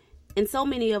so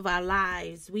many of our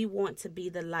lives, we want to be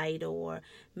the light, or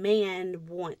man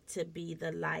want to be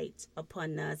the light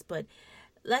upon us. But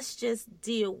let's just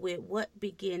deal with what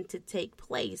began to take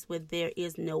place when there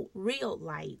is no real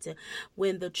light,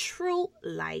 when the true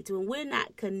light, when we're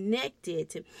not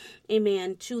connected,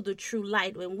 amen, to the true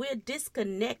light, when we're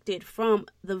disconnected from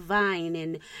the vine.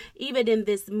 And even in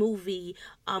this movie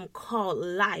called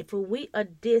Life, when we are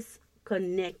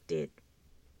disconnected,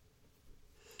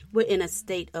 we're in a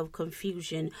state of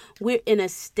confusion. We're in a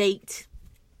state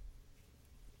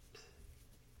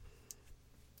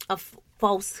of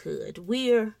falsehood.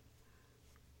 We're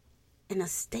in a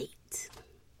state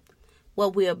where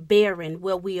we are barren,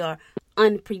 where we are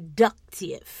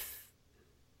unproductive.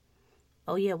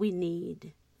 Oh yeah, we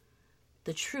need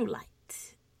the true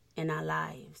light in our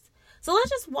lives. So let's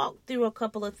just walk through a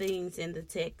couple of things in the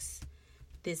text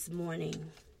this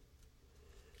morning,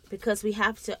 because we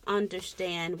have to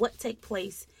understand what takes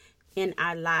place in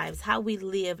our lives, how we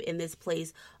live in this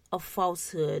place of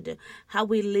falsehood, how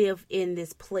we live in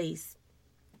this place,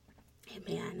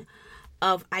 amen,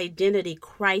 of identity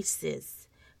crisis,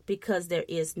 because there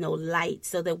is no light,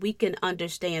 so that we can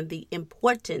understand the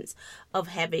importance of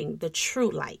having the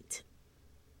true light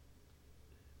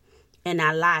in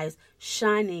our lives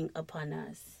shining upon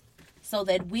us, so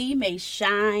that we may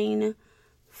shine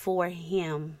for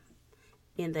him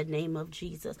in the name of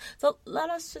Jesus. So let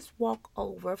us just walk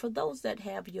over, for those that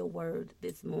have your word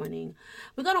this morning,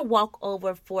 we're going to walk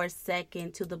over for a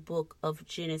second to the book of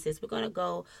Genesis. We're going to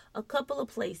go a couple of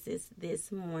places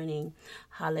this morning.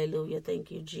 Hallelujah.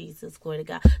 Thank you, Jesus. Glory to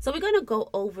God. So we're going to go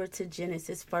over to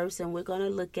Genesis first, and we're going to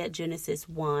look at Genesis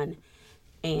 1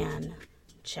 and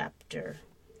chapter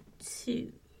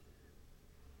 2.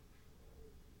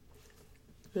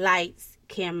 Lights,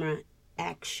 camera,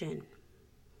 action,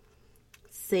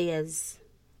 says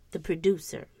the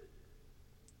producer.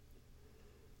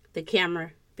 The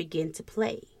camera began to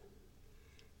play.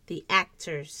 The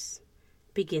actors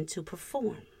begin to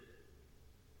perform.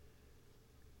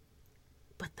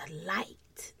 but the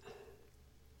light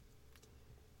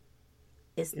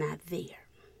is not there.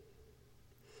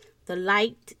 The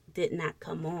light did not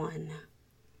come on.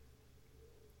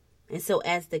 And so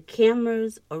as the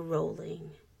cameras are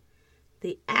rolling,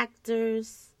 the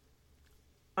actors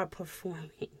are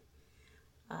performing.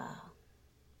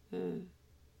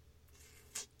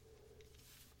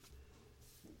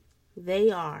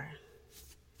 They are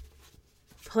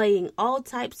playing all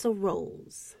types of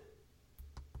roles.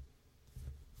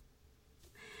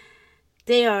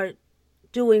 They are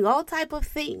doing all type of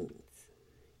things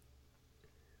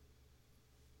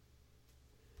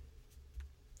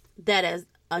that is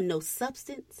no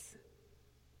substance,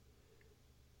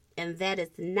 and that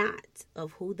is not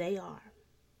of who they are.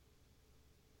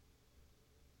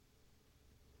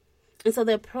 And so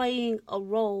they're playing a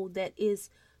role that is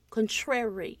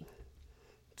contrary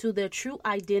to their true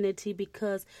identity,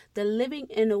 because they're living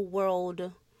in a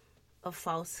world of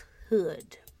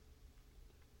falsehood,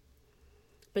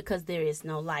 because there is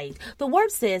no light. The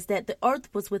word says that the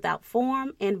earth was without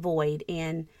form and void,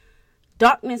 and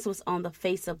darkness was on the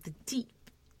face of the deep,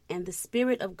 and the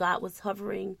Spirit of God was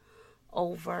hovering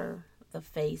over the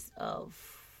face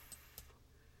of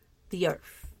the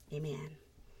earth. Amen.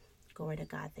 Glory to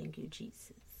God. Thank you,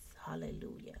 Jesus.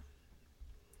 Hallelujah.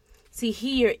 See,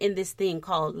 here in this thing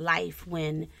called life,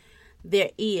 when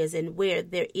there is and where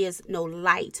there is no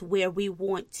light, where we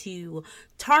want to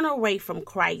turn away from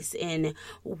Christ, and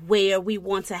where we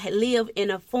want to live in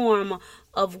a form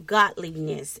of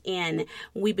godliness, and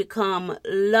we become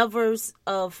lovers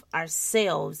of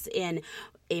ourselves, and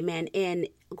amen, and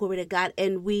glory to God,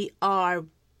 and we are,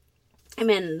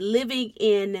 amen, living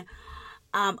in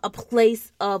a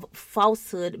place of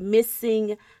falsehood,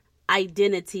 missing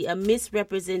identity, a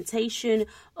misrepresentation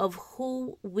of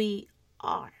who we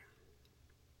are.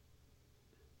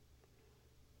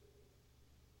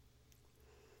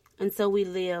 And so we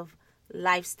live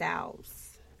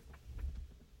lifestyles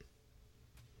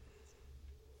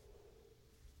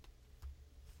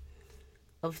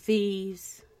of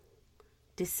thieves,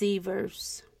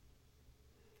 deceivers.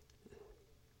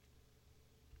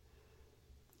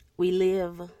 We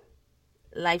live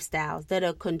lifestyles that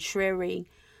are contrary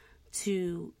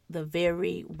to the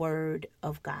very word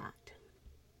of God.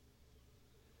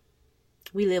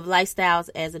 We live lifestyles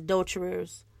as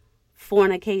adulterers,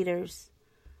 fornicators,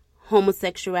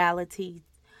 homosexuality,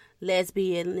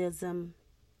 lesbianism.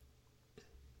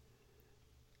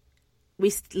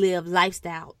 We live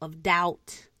lifestyle of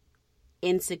doubt,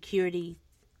 insecurity,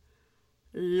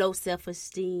 low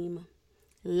self-esteem,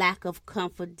 lack of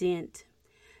confidence,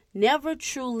 never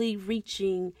truly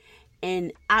reaching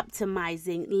and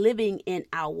optimizing, living in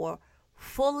our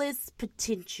fullest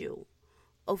potential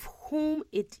of whom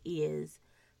it is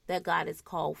that God has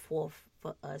called for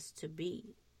us to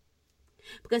be.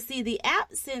 Because see, the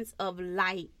absence of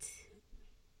light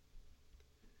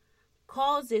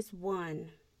causes one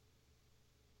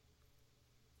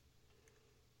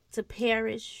to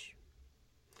perish,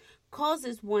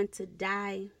 causes one to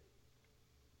die,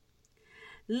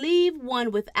 leave one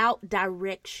without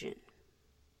direction,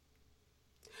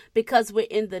 because we're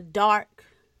in the dark,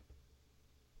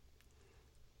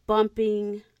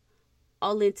 bumping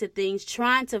all into things,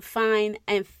 trying to find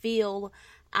and feel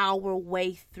our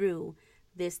way through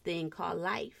this thing called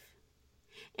life.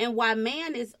 And while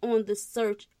man is on the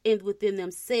search within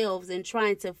themselves and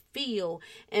trying to feel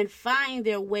and find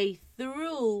their way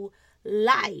through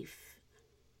life,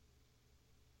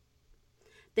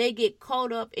 they get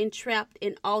caught up and trapped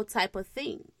in all type of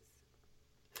things.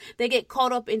 They get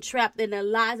caught up and trapped in the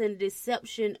lies and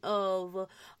deception of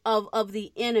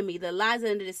the enemy, the lies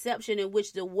and the deception in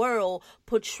which the world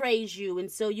portrays you.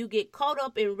 And so you get caught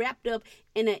up and wrapped up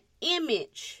in an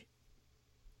image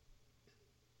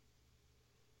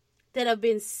that have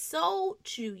been sold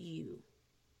to you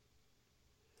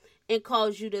and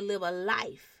cause you to live a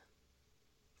life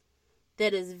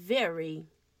that is very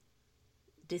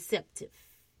deceptive.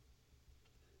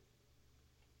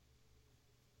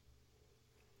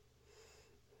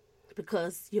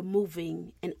 Because you're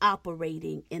moving and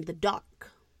operating in the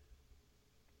dark.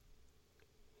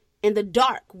 In the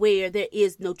dark where there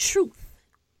is no truth.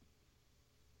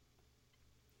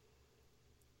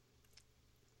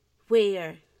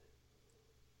 Where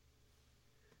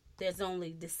there's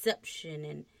only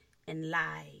deception and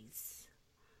lies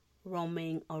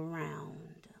roaming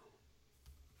around.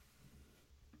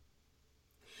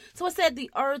 So it said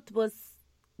the earth was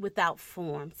without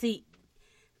form. See,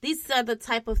 these are the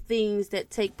type of things that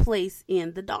take place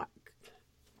in the dark.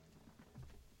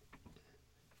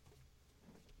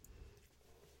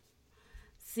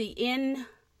 See, in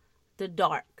the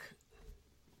dark,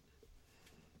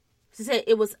 She said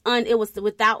it was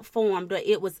without form, but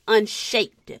it was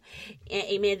unshaped.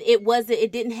 Amen.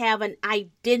 It didn't have an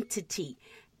identity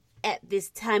at this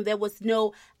time. There was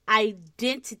no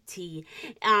identity.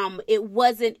 It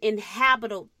wasn't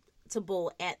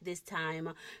inhabitable at this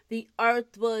time. The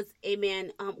earth was,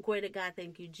 amen. Glory to God.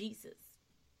 Thank you, Jesus.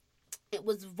 It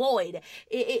was void.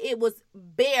 It was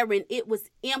barren. It was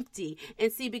empty. And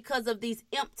see, because of the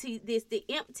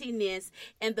emptiness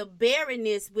and the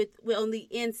barrenness on the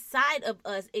inside of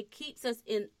us, it keeps us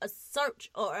in a search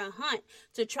or a hunt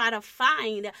to try to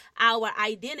find our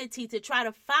identity, to try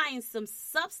to find some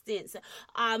substance,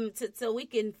 so we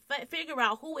can figure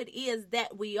out who it is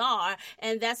that we are.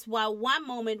 And that's why one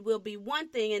moment will be one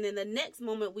thing, and then the next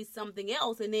moment we something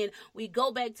else, and then we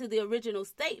go back to the original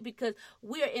state because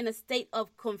we're in a state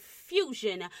of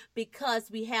confusion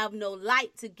because we have no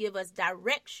light to give us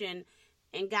direction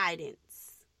and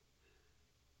guidance.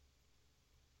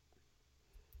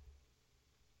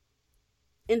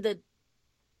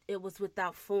 It was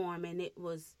without form and it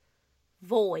was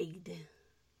void,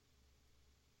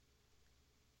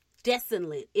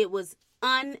 desolate. It was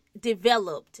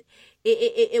undeveloped.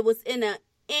 It was in an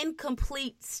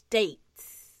incomplete state.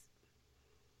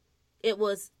 It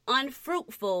was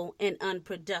unfruitful and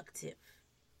unproductive.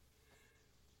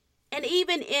 And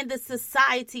even in the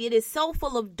society, it is so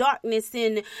full of darkness,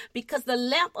 and because the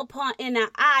lamp in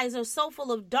our eyes are so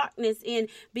full of darkness, and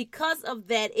because of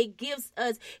that, it gives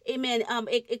us, amen,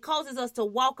 it causes us to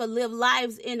walk or live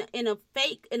lives in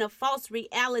a false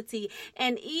reality.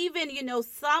 And even,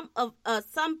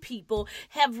 some people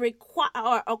have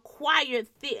acquired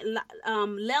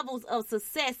levels of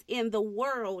success in the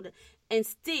world and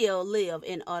still live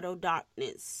in utter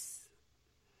darkness,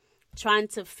 trying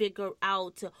to figure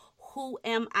out who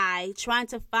am I, trying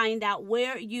to find out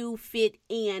where you fit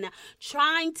in,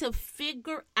 trying to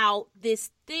figure out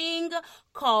this thing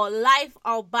called life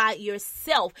all by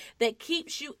yourself that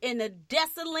keeps you in a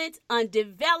desolate,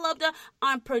 undeveloped,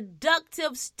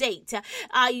 unproductive state.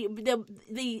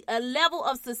 The level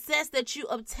of success that you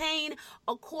obtain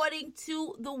according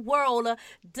to the world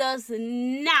does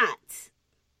not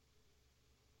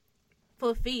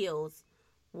fulfills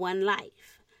one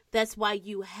life. That's why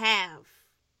you have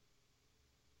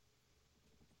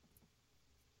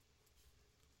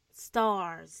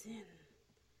stars and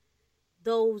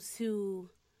those who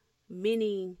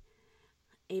many,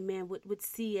 amen, would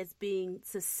see as being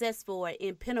successful or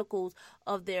in pinnacles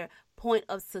of their point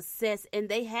of success, and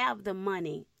they have the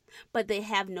money, but they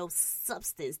have no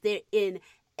substance. They're in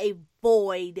a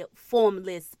void,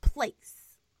 formless place.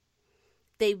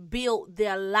 They build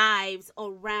their lives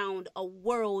around a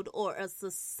world or a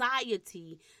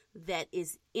society that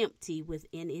is empty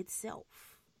within itself.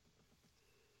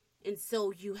 And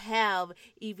so you have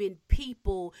even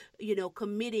people,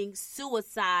 committing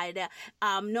suicide,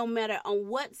 no matter on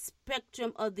what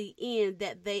spectrum of the end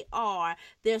that they are.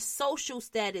 Their social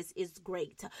status is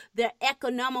great. Their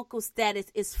economical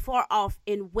status is far off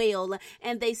and well,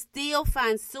 and they still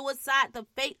find suicide, the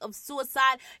fate of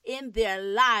suicide in their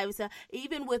lives.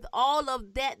 Even with all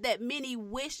of that many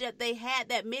wish that they had,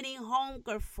 that many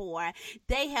hunger for,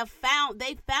 they found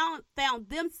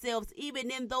themselves even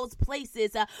in those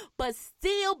places. But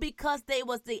still, because they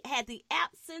had the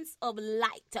absence of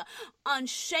light,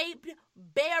 unshaped,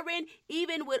 barren,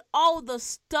 even with all the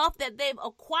stuff that they've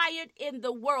acquired in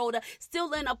the world,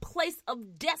 still in a place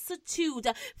of destitute,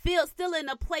 still in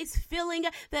a place feeling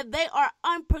that they are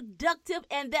unproductive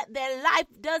and that their life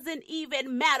doesn't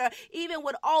even matter, even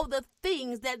with all the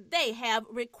things that they have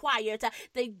required.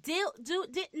 They did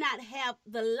not have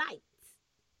the light,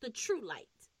 the true light.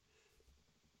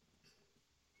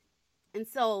 And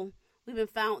so we even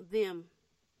found them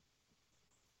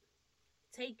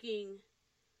taking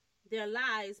their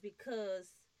lives because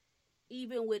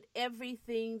even with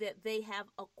everything that they have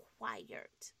acquired,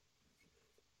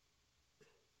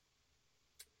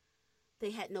 they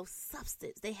had no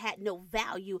substance. They had no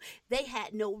value. They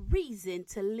had no reason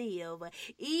to live.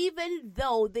 Even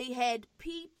though they had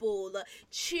people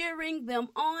cheering them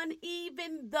on,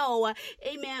 even though,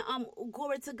 amen,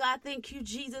 glory to God, thank you,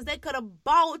 Jesus, they could have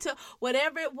bought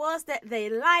whatever it was that they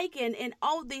like and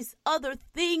all these other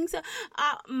things.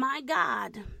 My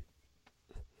God,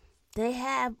 they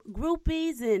have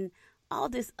groupies and all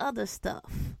this other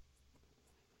stuff.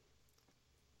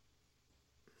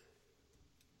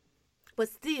 But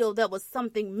still, there was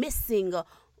something missing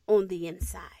on the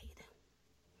inside.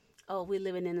 Oh, we're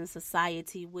living in a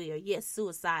society where, yes,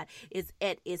 suicide is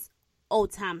at its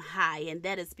all-time high, and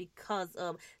that is because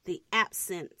of the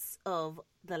absence of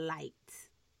the light.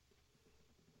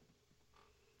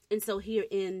 And so here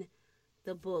in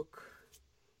the book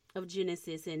of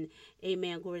Genesis, and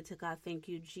amen, glory to God, thank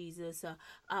you, Jesus.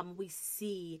 We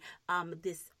see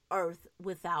this earth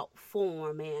without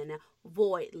form and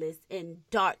voidless and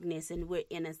darkness, and we're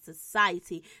in a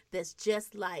society that's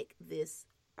just like this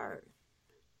earth.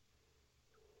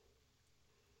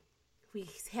 We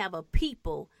have a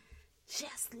people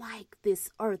just like this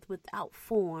earth without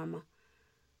form,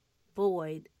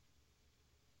 void,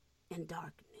 and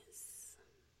darkness.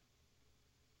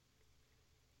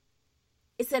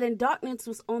 It said, and darkness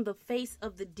was on the face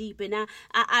of the deep. And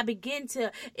I begin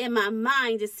to, in my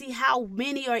mind, to see how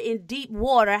many are in deep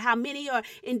water, how many are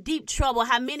in deep trouble,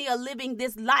 how many are living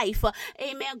this life.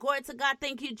 Amen. Glory to God.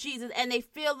 Thank you, Jesus. And they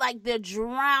feel like they're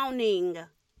drowning.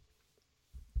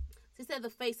 He said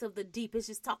the face of the deep. It's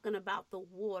just talking about the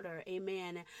water.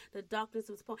 Amen. The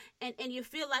darkness was and you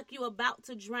feel like you're about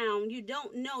to drown. You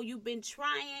don't know. You've been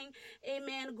trying.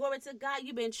 Amen. Glory to God.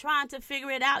 You've been trying to figure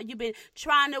it out. You've been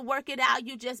trying to work it out.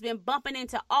 You've just been bumping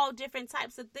into all different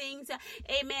types of things.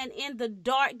 Amen. In the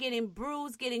dark, getting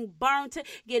bruised, getting burnt,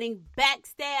 getting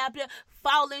backstabbed,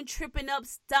 falling, tripping up,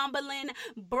 stumbling,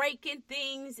 breaking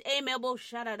things. Amen. Oh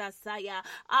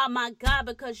my God,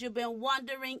 because you've been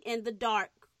wandering in the dark.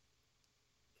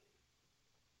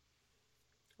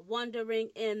 Wandering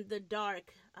in the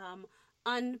dark,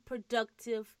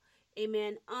 unproductive,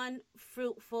 amen,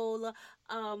 unfruitful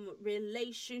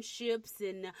relationships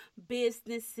and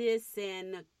businesses,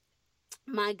 and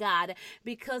my God,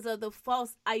 because of the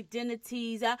false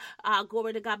identities,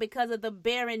 glory to God, because of the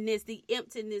barrenness, the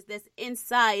emptiness that's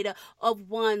inside of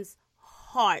one's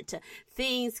heart.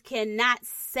 Things cannot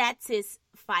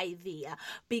satisfy thee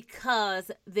because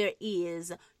there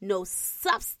is no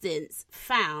substance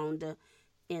found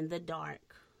in the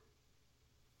dark.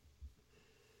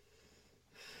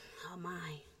 Oh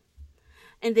my.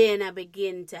 And then I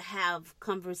begin to have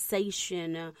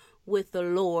conversation with the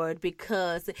Lord,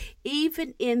 because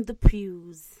even in the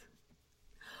pews,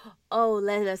 oh,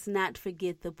 let us not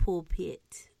forget the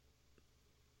pulpit,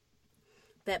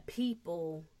 that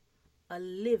people are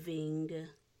living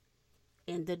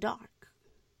in the dark.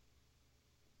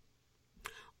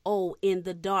 Oh, in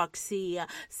the dark, see,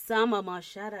 some of my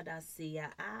see,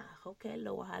 okay,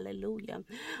 Lord, hallelujah.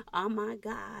 Oh my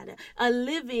God,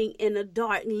 living in the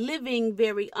dark, living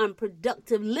very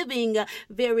unproductive, living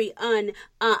very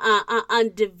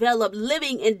undeveloped,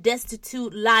 living in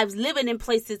destitute lives, living in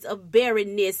places of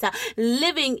barrenness,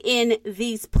 living in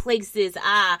these places.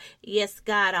 Yes,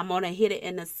 God, I'm gonna hit it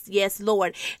in the yes,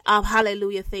 Lord.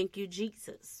 Hallelujah, thank you,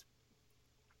 Jesus.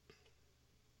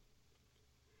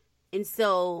 And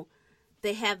so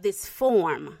they have this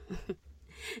form.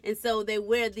 And so they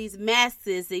wear these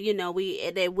masks, you know,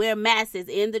 they wear masks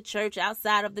in the church,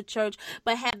 outside of the church,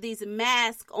 but have these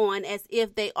masks on as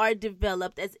if they are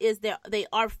developed, as if they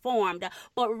are formed.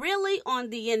 But really on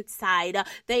the inside,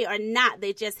 they are not.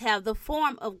 They just have the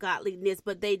form of godliness,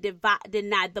 but they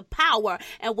deny the power.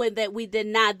 And when we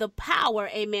deny the power,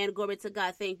 amen, glory to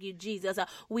God, thank you, Jesus,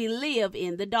 we live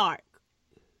in the dark.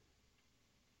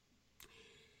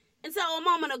 And so a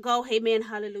moment ago, amen,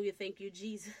 hallelujah, thank you,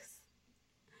 Jesus.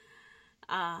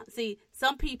 See,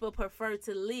 some people prefer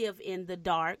to live in the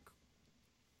dark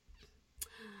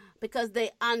because they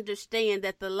understand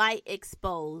that the light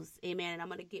exposed, amen, and I'm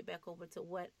going to get back over to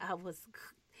what I was,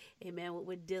 amen, what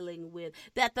we're dealing with,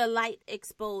 that the light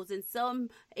exposed. And some,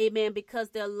 amen, because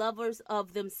they're lovers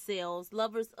of themselves,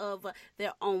 lovers of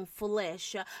their own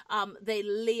flesh, they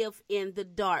live in the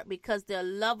dark. Because they're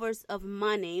lovers of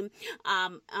money,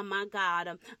 oh my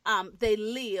God, they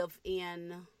live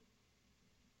in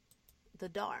the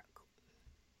dark.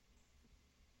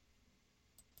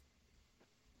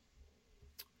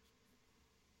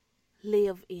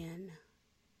 Live in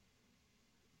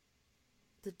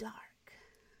the dark.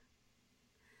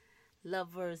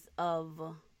 Lovers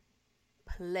of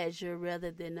pleasure rather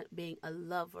than being a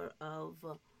lover of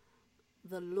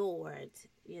the Lord.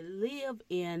 You live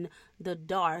in the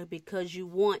dark because you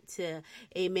want to,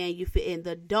 amen, you fit in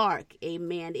the dark,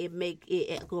 amen.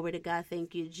 It glory to God,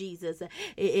 thank you, Jesus.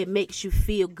 It makes you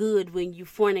feel good when you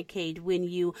fornicate, when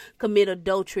you commit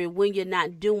adultery, when you're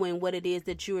not doing what it is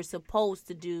that you are supposed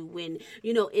to do, when,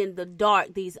 you know, in the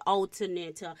dark, these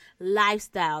alternate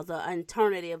lifestyles,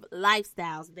 alternative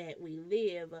lifestyles that we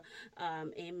live,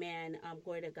 amen,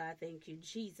 glory to God, thank you,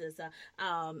 Jesus,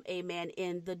 amen,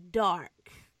 in the dark.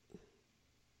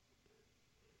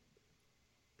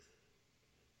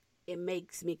 It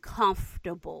makes me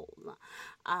comfortable.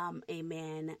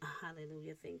 Amen.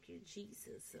 Hallelujah. Thank you,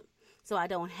 Jesus. So I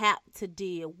don't have to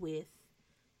deal with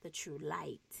the true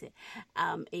light.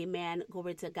 Amen.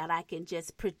 Glory to God. I can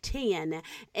just pretend,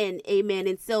 and amen.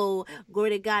 And so,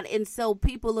 glory to God. And so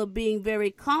people are being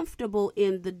very comfortable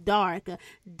in the dark,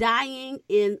 dying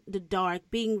in the dark,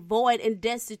 being void and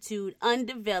destitute,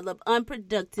 undeveloped,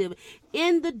 unproductive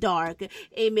in the dark.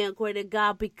 Amen. Glory to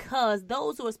God. Because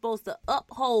those who are supposed to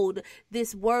uphold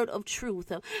this word of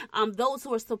truth, those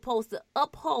who are supposed to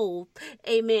uphold,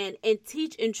 amen, and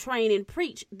teach and train and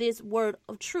preach this word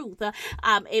of truth,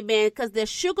 amen, because they're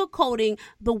sugarcoating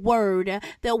the word,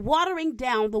 they're watering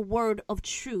down the word of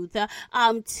truth,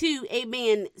 to,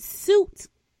 amen, suit,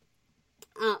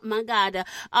 my God,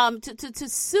 to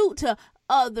suit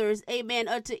others, amen,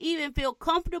 or to even feel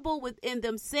comfortable within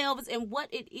themselves and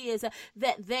what it is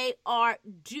that they are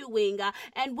doing.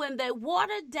 And when they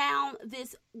water down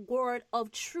this word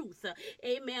of truth,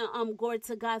 amen, glory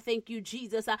to God, thank you,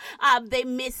 Jesus, they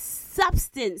miss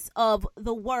substance of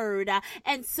the word,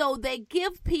 and so they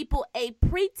give people a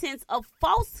pretense of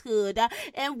falsehood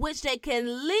in which they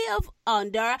can live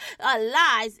under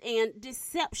lies and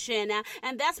deception.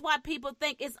 And that's why people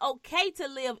think it's okay to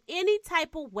live any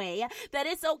type of way, that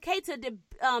it's okay to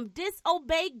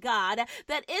disobey God,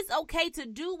 that it's okay to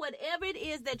do whatever it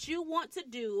is that you want to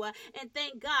do, and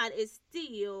think God is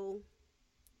still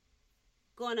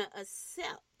gonna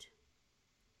accept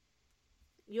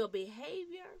your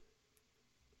behavior,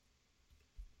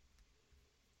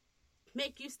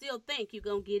 make you still think you're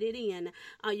gonna get it in,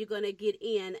 you're gonna get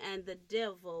in, and the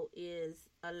devil is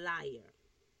a liar.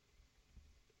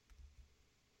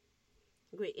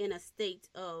 We're in a state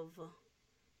of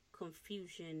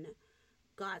confusion.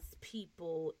 God's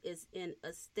people is in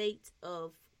a state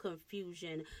of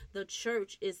confusion. The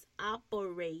church is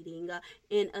operating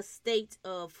in a state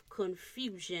of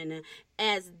confusion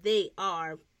as they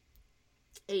are,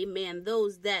 amen,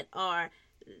 those that are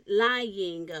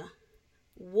lying,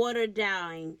 water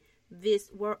downing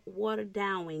this word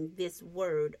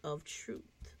of truth.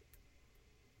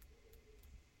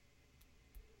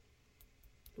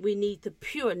 We need the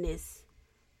pureness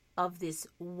of this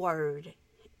word.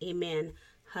 Amen.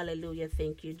 Hallelujah.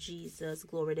 Thank you, Jesus.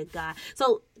 Glory to God.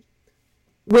 So,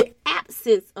 with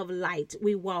absence of light,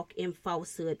 we walk in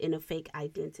falsehood and a fake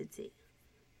identity.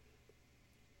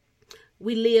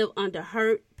 We live under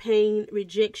hurt, pain,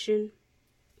 rejection.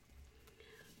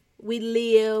 We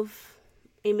live,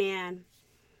 amen,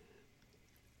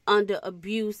 under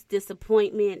abuse,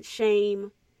 disappointment,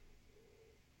 shame.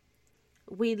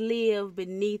 We live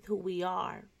beneath who we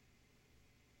are.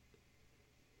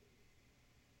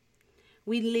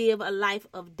 We live a life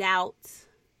of doubt,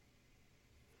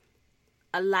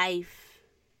 a life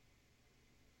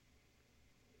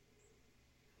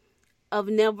of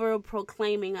never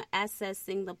proclaiming or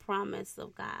accessing the promise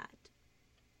of God.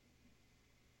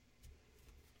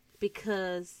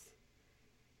 Because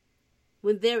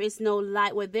when there is no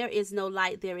light, where there is no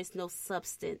light, there is no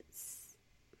substance.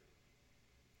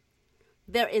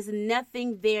 There is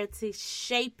nothing there to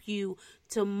shape you,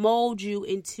 to mold you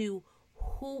into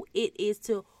who it is,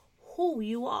 to who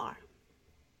you are.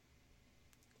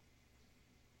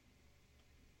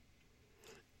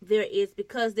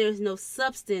 Because there is no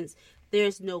substance, there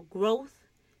is no growth,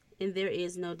 and there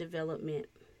is no development.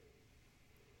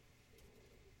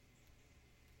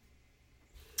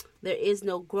 There is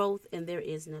no growth and there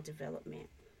is no development.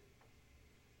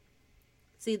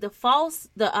 See,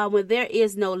 when there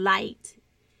is no light,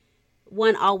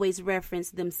 one always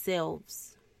references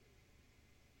themselves.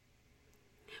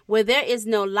 Where there is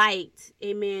no light,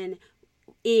 amen,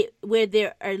 where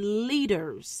there are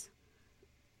leaders,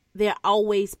 they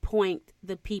always point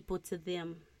the people to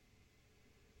them.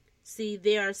 See,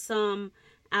 there are some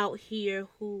out here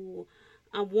who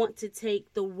want to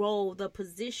take the role, the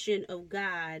position of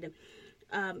God,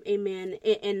 amen,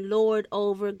 and Lord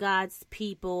over God's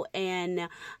people, and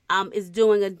is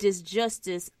doing a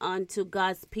disjustice unto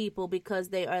God's people because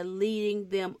they are leading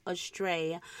them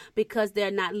astray, because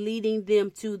they're not leading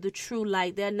them to the true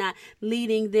light. They're not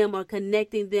leading them or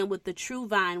connecting them with the true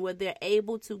vine where they're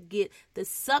able to get the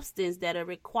substance that are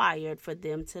required for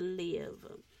them to live.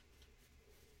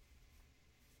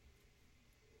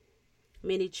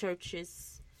 Many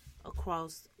churches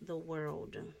across the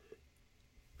world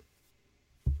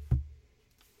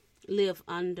live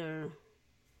under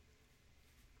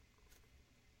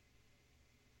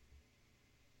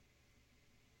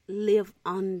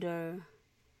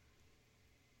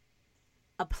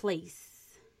a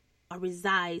place, or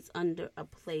resides under a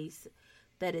place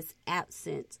that is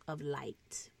absent of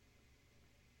light.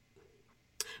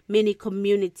 Many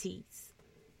communities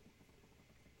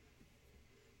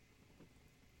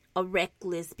are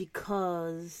reckless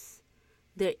because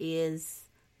there is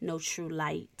no true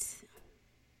light.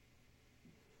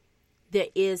 There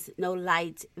is no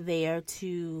light there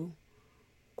to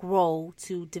grow,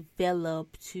 to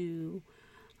develop, to,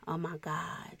 oh my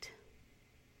God,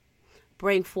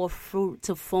 bring forth fruit,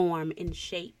 to form and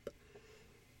shape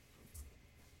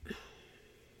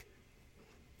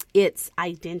its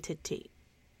identity.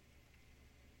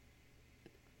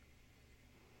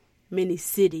 Many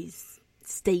cities,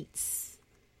 states,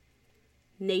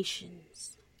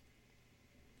 nations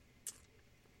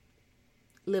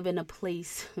live in a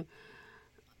place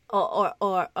or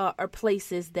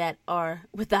places that are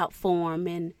without form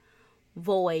and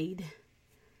void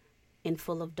and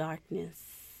full of darkness.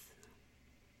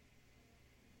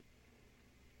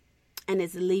 And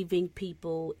it's leaving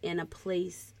people in a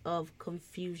place of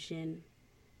confusion,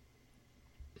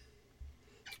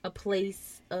 a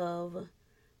place of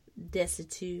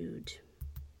destitute,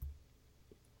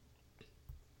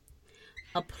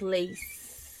 a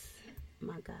place,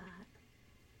 my God,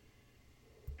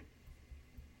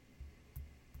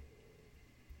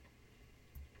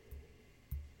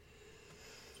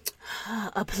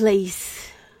 a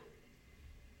place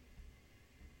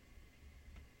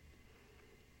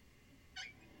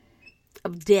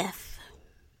of death,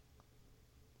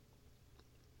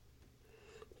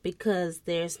 because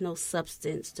there's no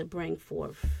substance to bring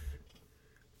forth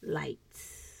light.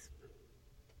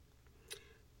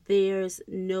 There's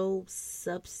no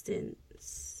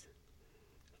substance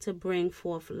to bring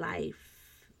forth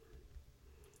life.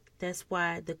 That's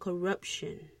why the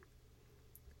corruption,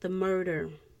 the murder,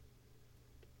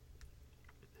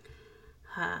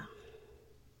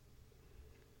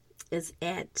 is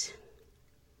at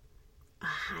a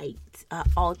height, an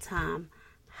all-time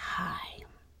high.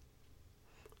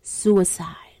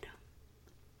 Suicide,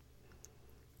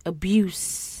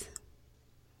 abuse,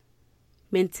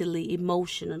 mentally,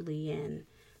 emotionally, and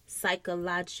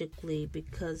psychologically,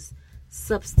 because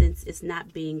substance is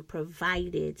not being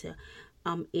provided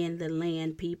in the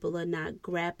land. People are not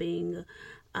grabbing,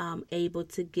 able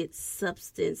to get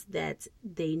substance that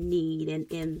they need, and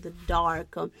in the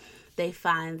dark, they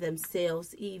find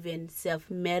themselves even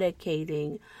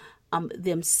self-medicating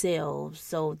themselves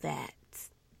so that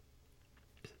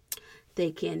they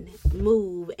can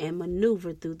move and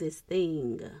maneuver through this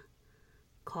thing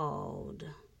called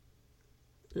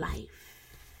life.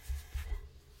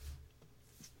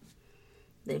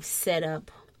 They've set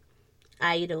up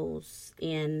idols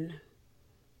in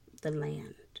the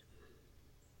land.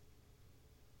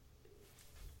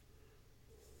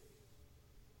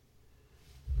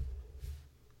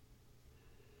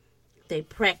 They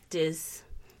practice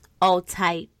all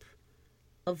type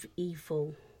of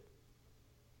evil.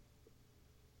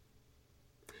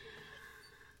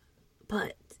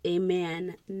 But,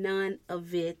 amen, none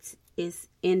of it is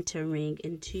entering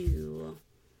into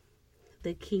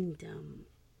the kingdom.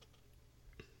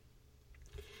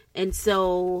 And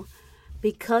so,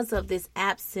 because of this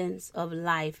absence of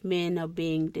life, men are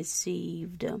being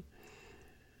deceived,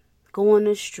 going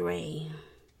astray,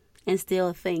 and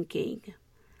still thinking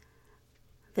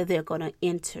that they're going to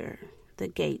enter the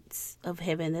gates of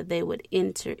heaven, that they would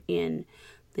enter in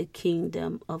the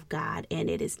kingdom of God, and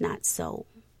it is not so.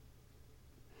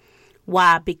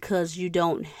 Why? Because you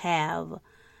don't have,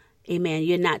 amen,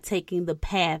 you're not taking the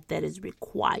path that is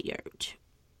required.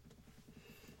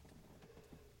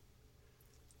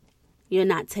 You're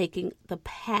not taking the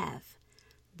path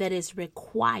that is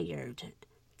required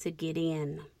to get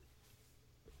in.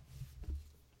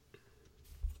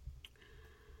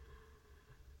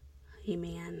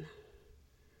 Amen.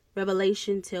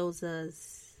 Revelation tells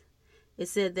us, it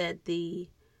said that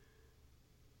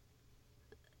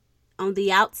on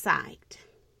the outside,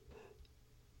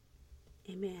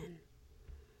 amen,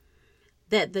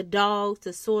 that the dogs,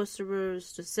 the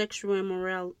sorcerers, the sexual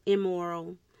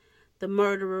immoral, the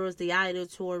murderers, the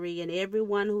idolatry, and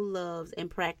everyone who loves and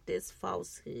practices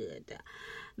falsehood,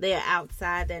 they're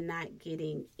outside, they're not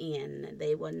getting in.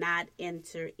 They will not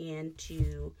enter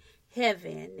into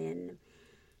heaven, and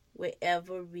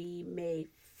wherever we may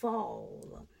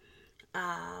fall.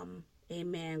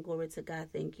 Amen. Glory to God.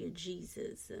 Thank you,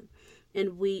 Jesus.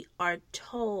 And we are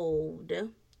told,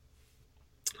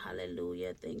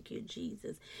 hallelujah, thank you,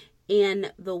 Jesus,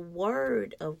 in the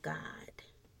word of God,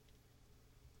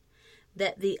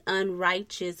 that the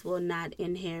unrighteous will not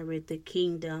inherit the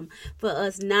kingdom. For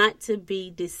us not to be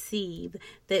deceived,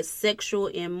 that sexual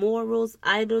immorals,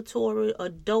 idolatry,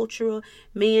 adulterer,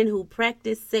 men who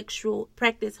practice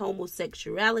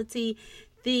homosexuality,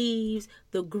 thieves,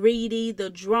 the greedy, the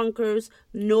drunkards,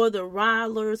 nor the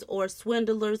revilers or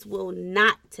swindlers will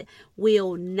not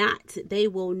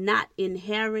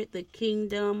inherit the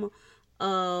kingdom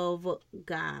of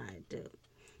God.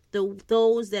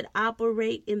 Those that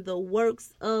operate in the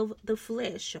works of the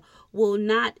flesh will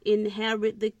not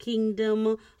inherit the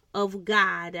kingdom of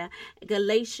God.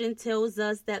 Galatians tells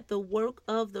us that the work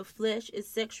of the flesh is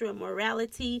sexual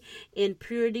immorality,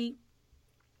 impurity,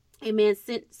 amen,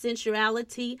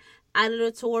 sensuality,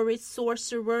 idolatry,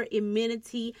 sorcerer,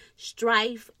 enmity,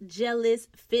 strife, jealous,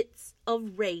 fits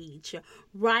of rage,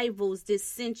 rivals,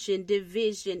 dissension,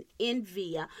 division,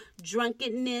 envy,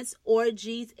 drunkenness,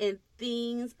 orgies, and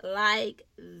things like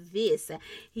this.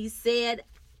 He said,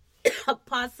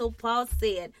 Apostle Paul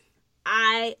said,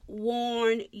 I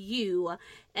warn you,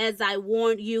 as I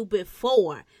warned you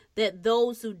before, that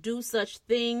those who do such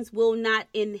things will not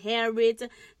inherit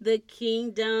the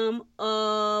kingdom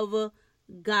of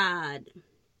God.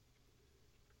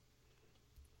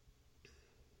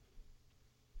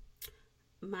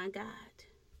 My God.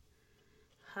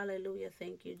 Hallelujah.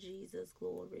 Thank you, Jesus.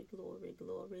 Glory, glory,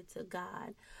 glory to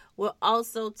God. We're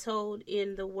also told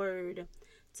in the word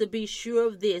to be sure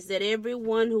of this, that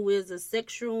everyone who is a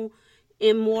sexual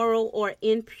immoral or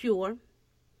impure,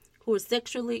 who is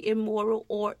sexually immoral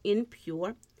or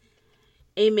impure,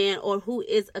 amen, or who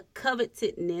is a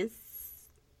covetousness,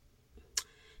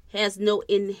 has no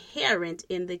inherent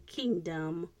in the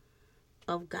kingdom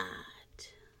of God.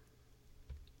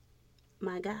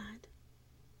 My God.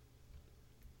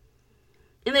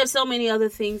 And there's so many other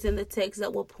things in the text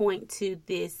that will point to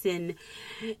this. And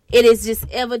it is just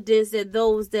evidence that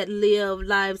those that live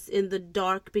lives in the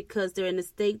dark because they're in a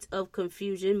state of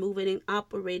confusion, moving and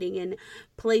operating in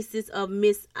places of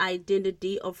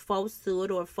misidentity or falsehood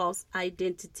or false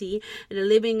identity, and they're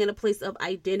living in a place of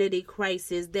identity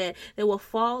crisis, that they will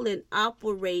fall and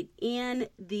operate in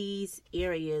these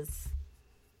areas.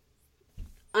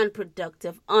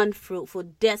 Unproductive, unfruitful,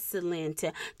 desolate,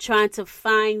 trying to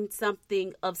find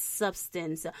something of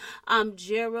substance.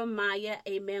 Jeremiah,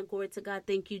 amen, glory to God,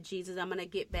 thank you, Jesus. I'm going to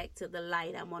get back to the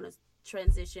light. I'm going to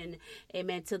transition,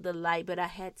 amen, to the light, but I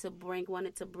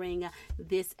wanted to bring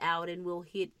this out, and we'll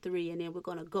hit 3, and then we're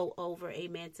going to go over,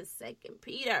 amen, to 1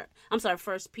 Peter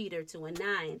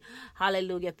 2:9.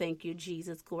 Hallelujah, thank you,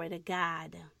 Jesus, glory to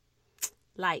God.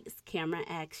 Lights, camera,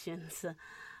 actions.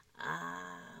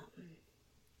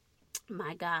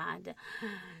 My God.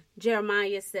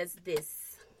 Jeremiah says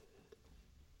this.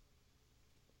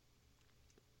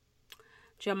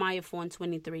 Jeremiah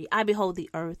 4:23. I behold the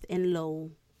earth, and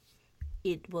lo,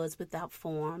 it was without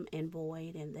form and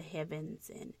void, and the heavens,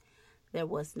 and there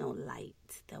was no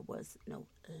light. There was no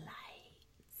light.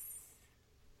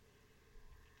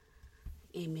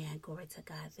 Amen. Glory to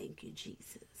God. Thank you,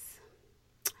 Jesus.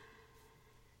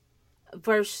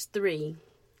 Verse 3.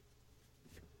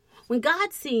 When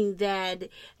God seen that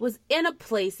was in a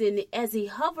place, and as the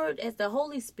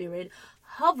Holy Spirit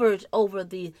hovered over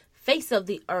the face of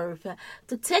the earth,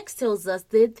 the text tells us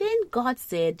that then God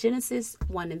said, Genesis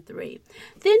 1:3,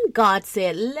 then God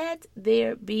said, let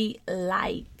there be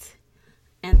light,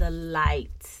 and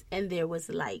there was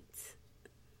light.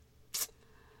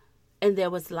 And there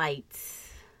was light.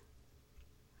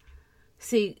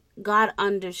 See, God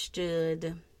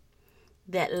understood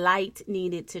that light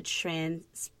needed to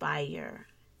transpire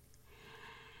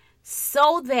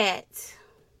so that,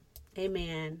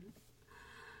 amen,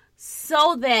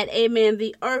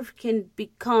 the earth can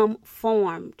become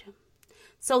formed,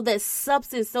 so that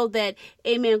substance, so that,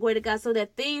 amen, glory to God, so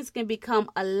that things can become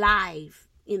alive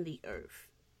in the earth.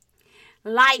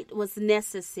 Light was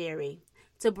necessary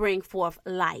to bring forth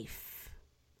life.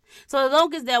 So as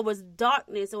long as there was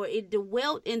darkness, or it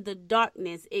dwelt in the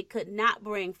darkness, it could not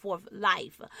bring forth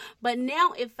life. But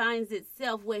now it finds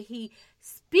itself where he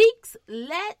speaks,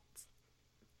 let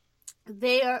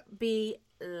there be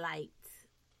light.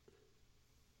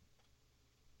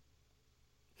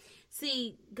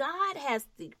 See, God has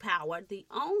the power, the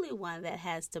only one that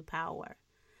has the power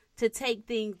to take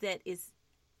things that is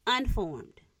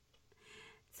unformed,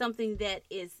 something that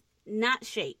is not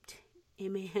shaped,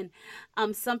 amen,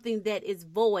 something that is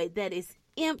void, that is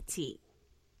empty,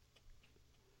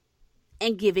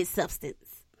 and give it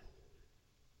substance.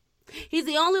 He's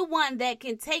the only one that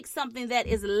can take something that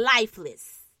is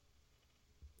lifeless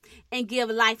and give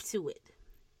life to it.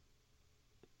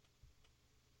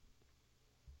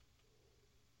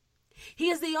 He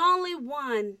is the only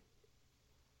one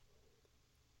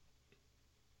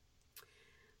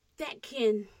that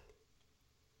can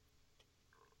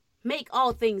make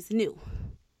all things new.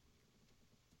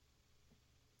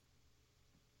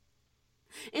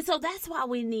 And so that's why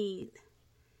we need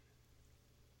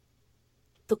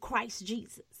the Christ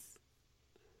Jesus,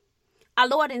 our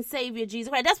Lord and Savior Jesus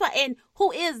Christ. That's why, and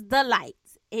who is the light.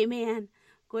 Amen.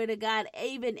 Glory to God.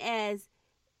 Even as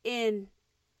in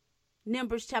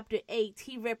Numbers chapter 8,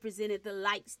 he represented the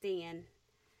light stand,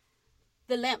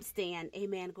 the lampstand.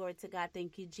 Amen. Glory to God.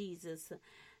 Thank you, Jesus.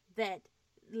 That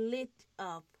lit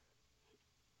up,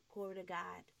 glory to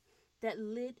God, that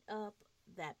lit up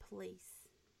that place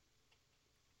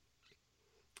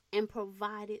and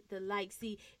provided the light.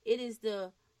 See, it is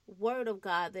the word of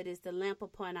God that is the lamp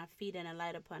upon our feet and a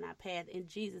light upon our path, and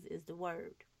Jesus is the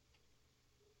word.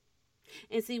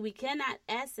 And see, we cannot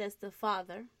access the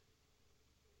Father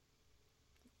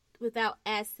without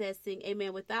accessing,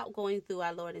 amen, without going through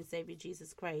our Lord and Savior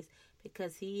Jesus Christ,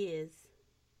 because he is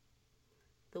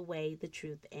the way, the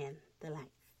truth, and the life.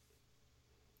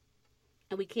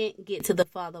 And we can't get to the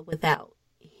Father without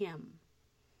him.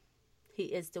 He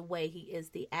is the way, he is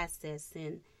the access,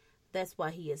 and that's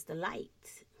why he is the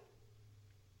light.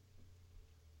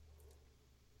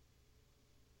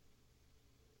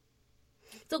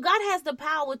 So God has the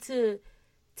power to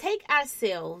take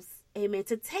ourselves, amen,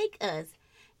 to take us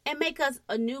and make us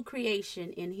a new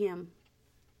creation in him.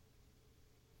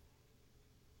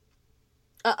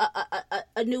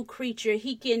 A new creature.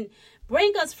 He can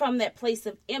bring us from that place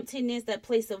of emptiness, that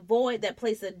place of void, that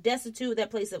place of destitute, that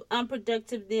place of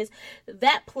unproductiveness,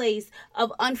 that place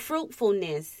of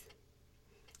unfruitfulness,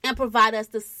 and provide us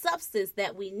the substance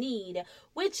that we need,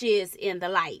 which is in the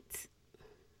light.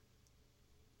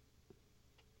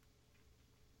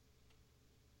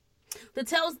 The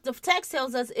text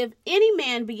tells us, if any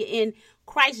man be in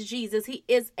Christ Jesus, he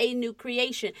is a new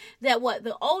creation. That what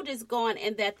the old is gone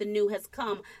and that the new has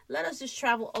come. Let us just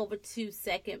travel over to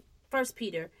 1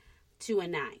 Peter 2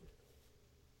 and 9.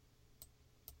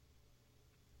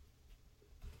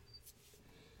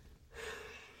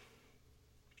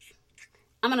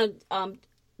 I'm going to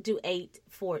do 8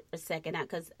 for a second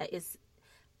because it's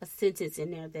a sentence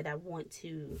in there that I want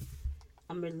to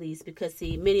release, because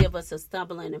see, many of us are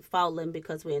stumbling and falling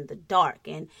because we're in the dark,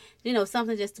 and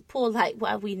something just to pull light,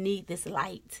 why we need this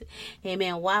light,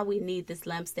 amen, why we need this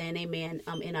lampstand, amen,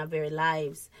 in our very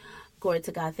lives. Glory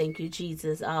to God. Thank you,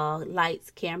 Jesus.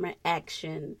 Lights, camera,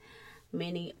 action.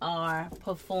 Many are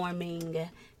performing,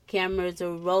 cameras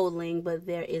are rolling, but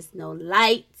there is no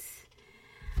light,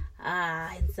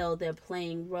 and so they're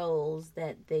playing roles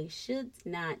that they should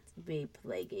not be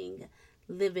playing.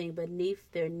 Living beneath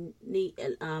living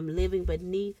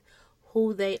beneath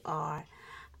who they are,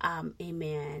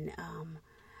 amen.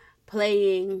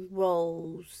 Playing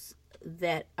roles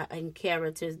that are in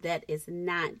characters that is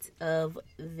not of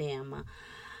them.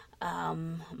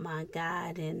 My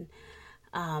God, and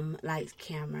lights,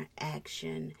 camera,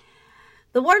 action.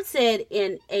 The word said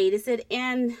in 8, it said,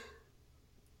 and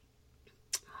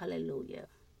hallelujah.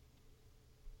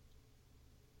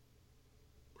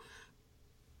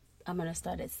 I'm going to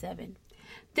start at 7.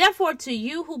 Therefore, to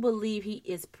you who believe he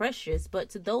is precious, but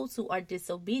to those who are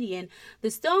disobedient, the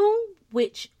stone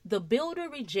which the builder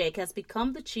reject has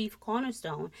become the chief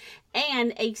cornerstone,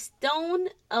 and a stone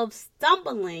of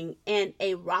stumbling and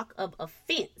a rock of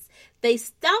offense. They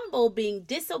stumble, being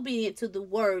disobedient to the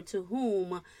word, to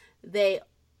whom they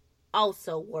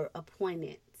also were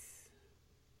appointed.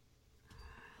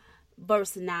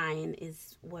 Verse 9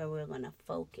 is where we're going to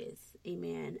focus.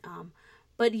 Amen.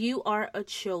 But you are a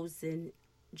chosen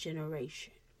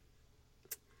generation,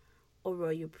 a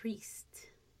royal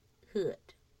priesthood,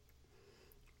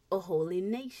 a holy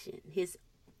nation, his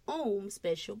own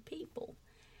special people,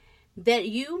 that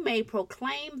you may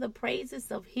proclaim the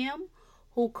praises of him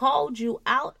who called you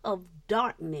out of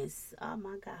darkness, oh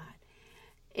my God,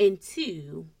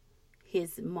 into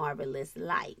his marvelous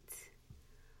light,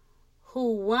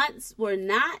 who once were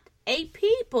not a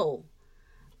people,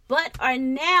 but are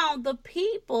now the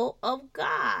people of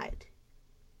God,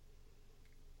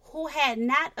 who had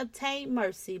not obtained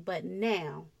mercy, but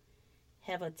now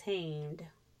have attained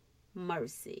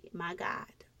mercy. My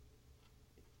God.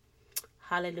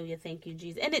 Hallelujah. Thank you,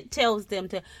 Jesus. And it tells them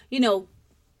to,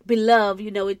 beloved,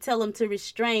 it tells them to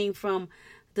restrain from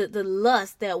the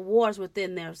lust that wars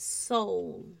within their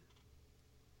soul,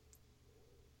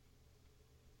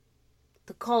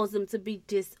 to cause them to be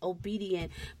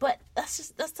disobedient. But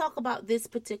let's talk about this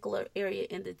particular area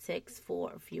in the text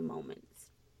for a few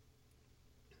moments.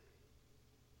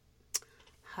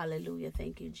 Hallelujah.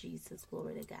 Thank you, Jesus.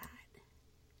 Glory to God.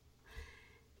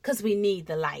 Because we need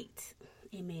the light.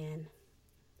 Amen.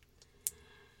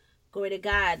 Glory to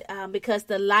God. Because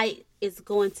the light is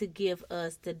going to give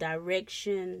us the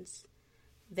directions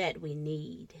that we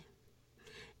need.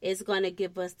 It's going to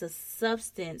give us the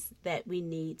substance that we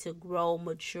need to grow,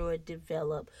 mature,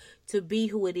 develop, to be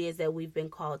who it is that we've been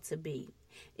called to be.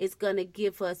 It's going to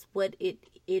give us what it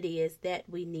is that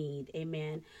we need.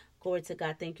 Amen. Glory to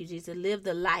God. Thank you, Jesus. Live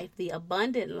the life, the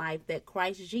abundant life that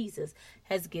Christ Jesus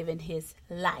has given his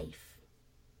life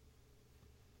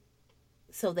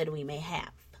so that we may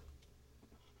have.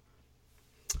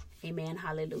 Amen.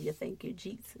 Hallelujah. Thank you,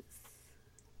 Jesus.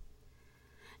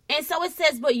 And so it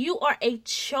says, but you are a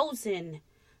chosen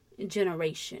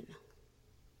generation.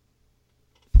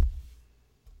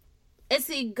 And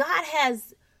see, God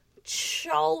has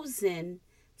chosen,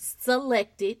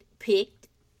 selected, picked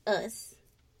us.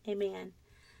 Amen.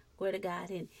 Glory to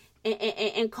God.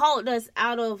 And called us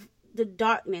out of the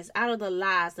darkness, out of the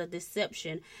lies, the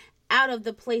deception, out of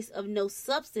the place of no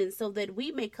substance, so that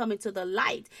we may come into the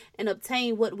light and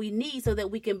obtain what we need so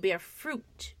that we can bear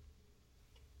fruit.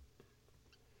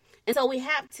 And so we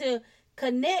have to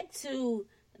connect to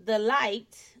the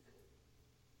light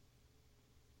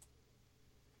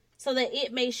so that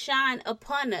it may shine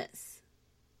upon us.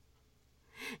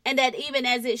 And that even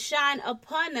as it shines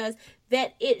upon us,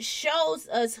 that it shows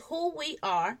us who we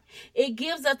are. It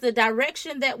gives us the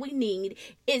direction that we need.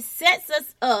 It sets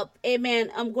us up,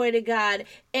 amen, glory to God,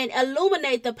 and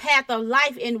illuminate the path of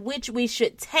life in which we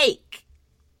should take.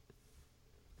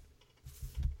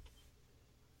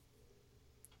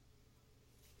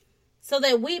 So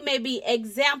that we may be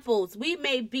examples. We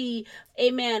may be,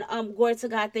 amen, glory to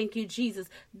God, thank you, Jesus.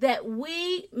 That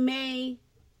we may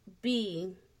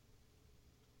be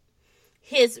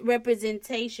his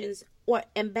representations or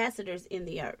ambassadors in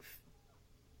the earth.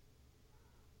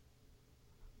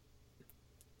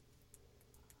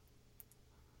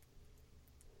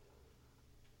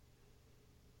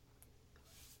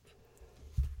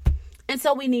 And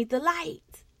so we need the light.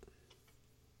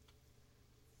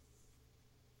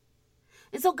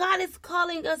 And so God is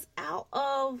calling us out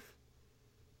of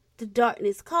the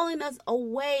darkness, calling us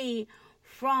away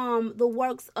from the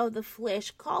works of the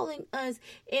flesh, calling us,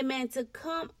 amen, to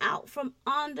come out from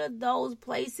under those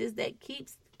places that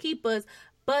keep us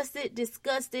busted,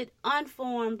 disgusted,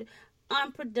 unformed,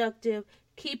 unproductive,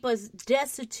 keep us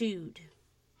destitute.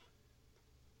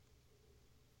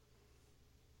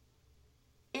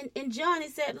 And John, he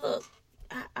said, look,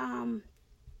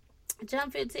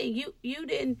 John 15, you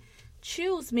didn't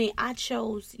choose me, I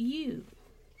chose you.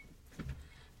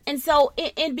 And so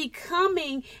in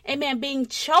becoming, amen, being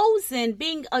chosen,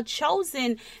 being a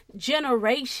chosen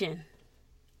generation,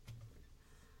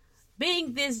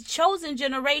 being this chosen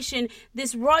generation,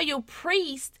 this royal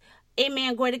priest,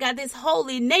 amen, glory to God, this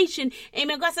holy nation,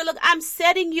 amen. God said, look, I'm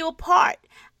setting you apart.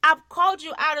 I've called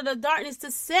you out of the darkness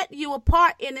to set you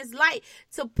apart in his light,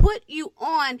 to put you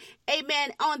on,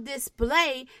 amen, on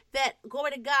display, that,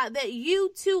 glory to God, that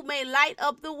you too may light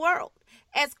up the world.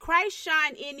 As Christ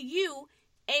shine in you,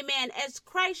 amen, as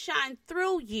Christ shine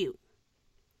through you,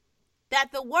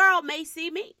 that the world may see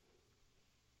me.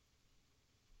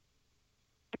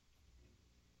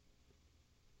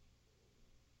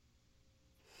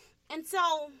 And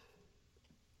so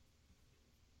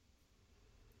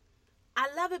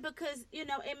I love it because,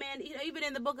 amen, even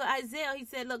in the book of Isaiah, he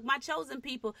said, look, my chosen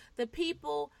people, the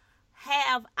people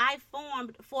have I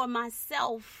formed for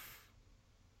myself.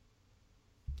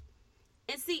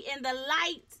 And see, in the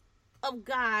light of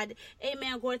God,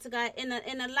 amen, glory to God, in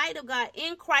the light of God,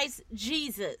 in Christ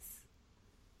Jesus,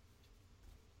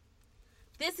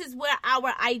 this is where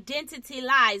our identity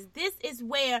lies. This is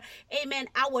where, amen,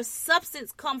 our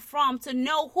substance comes from, to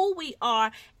know who we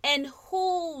are and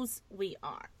whose we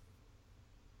are.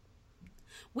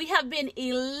 We have been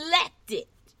elected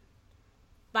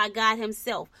by God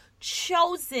himself,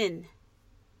 chosen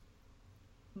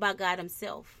by God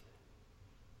himself.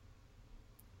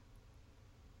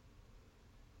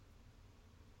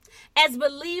 As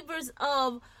believers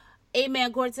of,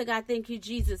 amen, glory to God, thank you,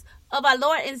 Jesus, of our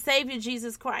Lord and Savior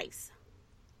Jesus Christ,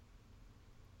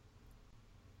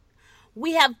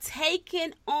 we have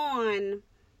taken on,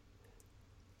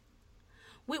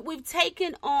 we've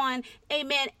taken on,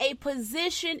 amen, a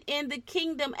position in the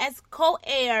kingdom as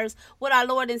co-heirs with our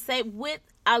Lord and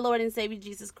Savior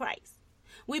Jesus Christ.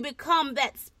 We become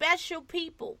that special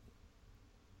people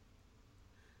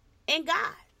in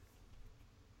God.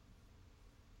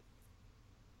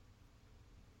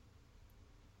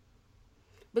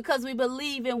 Because we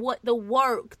believe in what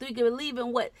we believe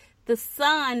in what the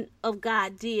Son of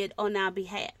God did on our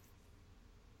behalf.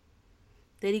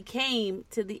 That he came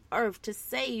to the earth to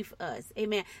save us.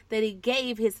 Amen. That he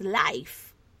gave his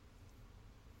life.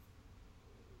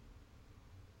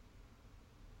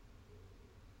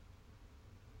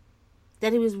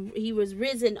 That he was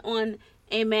risen on,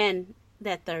 amen,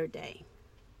 that third day.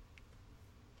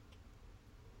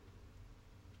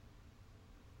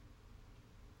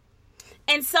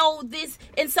 And so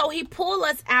he pulled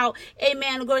us out,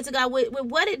 amen, glory to God, with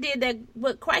what it did, that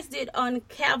what Christ did on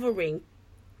Calvary.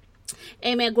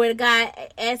 Amen, glory to God,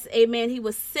 as, amen, he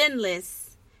was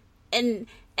sinless. And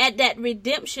at that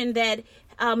redemption that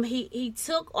he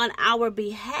took on our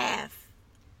behalf,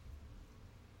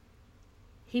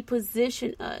 he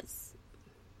positioned us.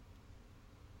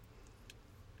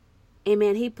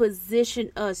 Amen. He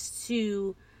positioned us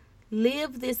to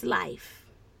live this life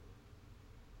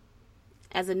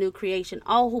as a new creation.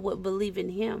 All who would believe in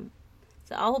him.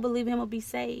 So all who believe in him will be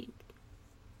saved.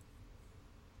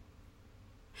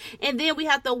 And then we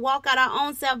have to walk out our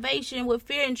own salvation with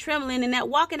fear and trembling. And that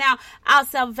walking out our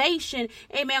salvation,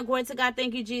 amen, glory to God,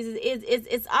 thank you, Jesus,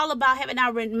 it's all about having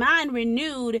our mind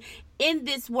renewed in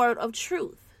this word of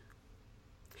truth,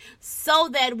 so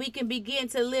that we can begin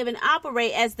to live and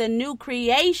operate as the new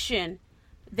creation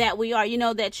that we are. You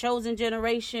know, that chosen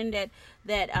generation, that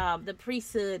the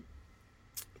priesthood,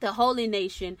 the holy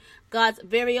nation, God's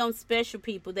very own special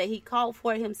people that he called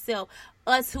for himself,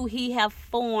 us who he have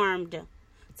formed.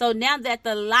 So now that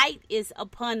the light is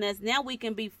upon us, now we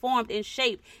can be formed and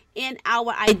shaped in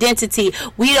our identity.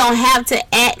 We don't have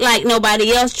to act like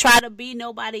nobody else, try to be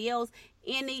nobody else,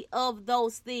 any of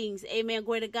those things. Amen.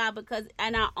 Glory to God. Because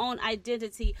in our own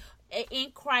identity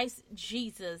in Christ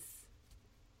Jesus,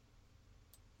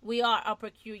 we are a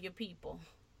peculiar people.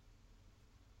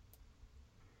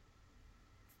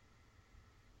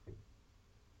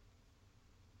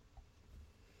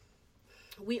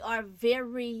 We are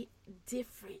very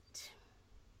different.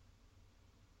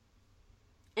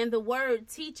 And the word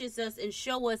teaches us and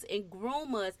show us and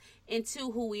groom us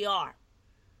into who we are.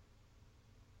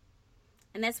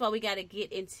 And that's why we got to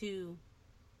get into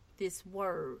this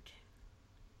word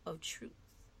of truth.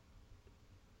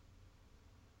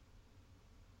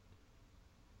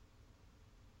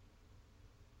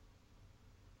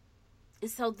 And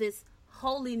so this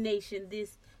holy nation,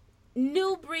 this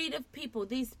new breed of people,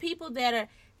 these people that are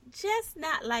just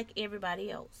not like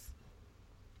everybody else.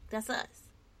 That's us.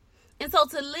 And so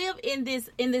to live in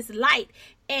this light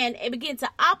and begin to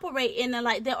operate in the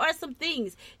light, there are some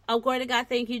things. Oh, glory to God,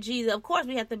 thank you, Jesus. Of course,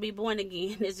 we have to be born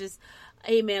again. It's just,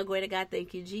 amen, glory to God,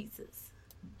 thank you, Jesus.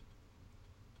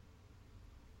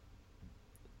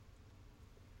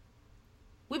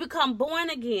 We become born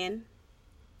again,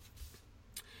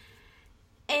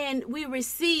 and we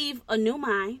receive a new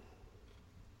mind.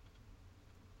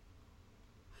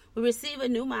 We receive a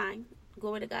new mind.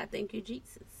 Glory to God. Thank you,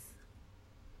 Jesus.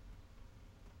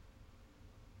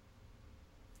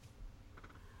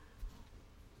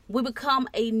 We become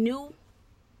a new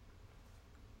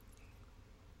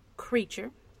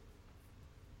creature,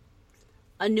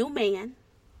 a new man.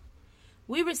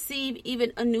 We receive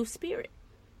even a new spirit.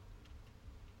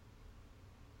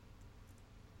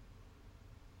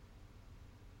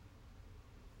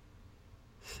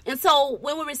 And so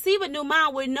when we receive a new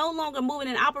mind, we're no longer moving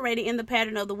and operating in the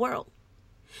pattern of the world.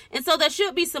 And so there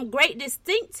should be some great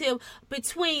distinctive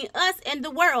between us and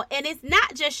the world. And it's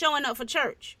not just showing up for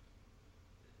church.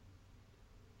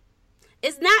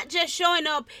 It's not just showing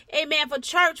up, amen, for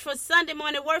church, for Sunday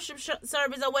morning worship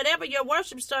service or whatever your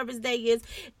worship service day is,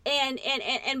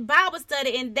 and Bible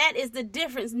study, and that is the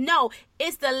difference. No,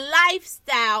 it's the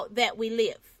lifestyle that we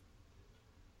live.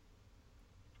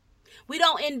 We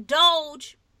don't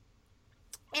indulge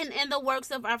in the works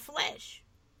of our flesh.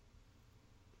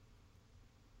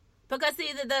 Because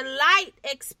see, the light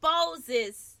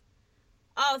exposes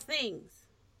all things.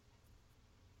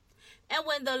 And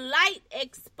when the light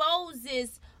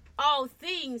exposes all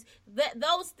things,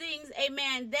 those things,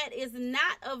 amen, that is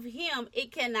not of him,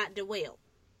 it cannot dwell.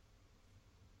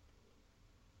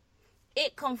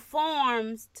 It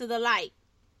conforms to the light.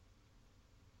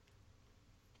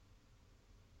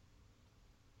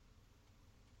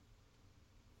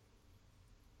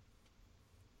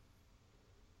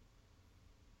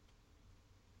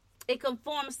 It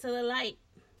conforms to the light.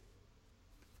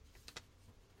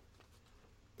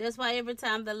 That's why every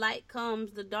time the light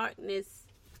comes, the darkness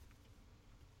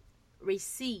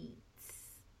recedes.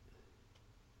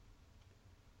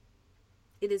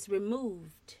 It is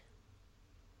removed.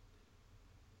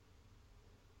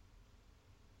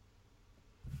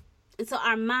 And so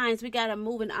our minds, we got to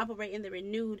move and operate in the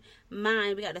renewed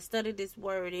mind. We got to study this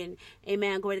word, and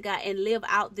amen, glory to God, and live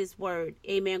out this word.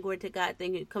 Amen, glory to God.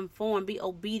 Then you conform, be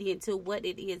obedient to what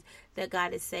it is that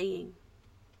God is saying.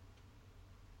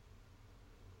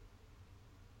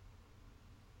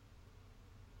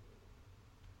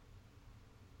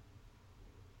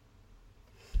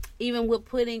 Even with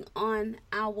putting on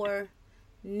our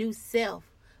new self.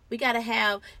 We got to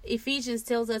have, Ephesians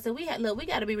tells us that we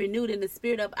got to be renewed in the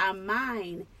spirit of our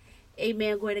mind.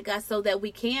 amen, glory to God, so that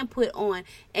we can put on.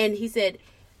 And he said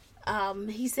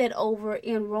over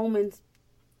in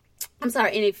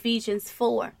in Ephesians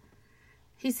 4,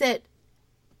 he said,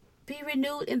 be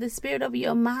renewed in the spirit of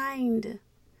your mind,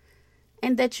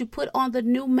 and that you put on the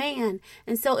new man.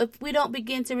 And so if we don't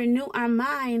begin to renew our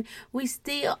mind,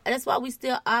 that's why we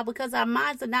still are, because our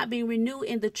minds are not being renewed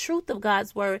in the truth of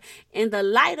God's word, in the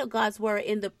light of God's word,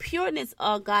 in the pureness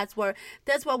of God's word.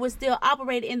 That's why we're still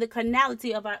operating in the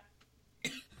carnality of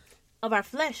our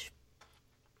flesh.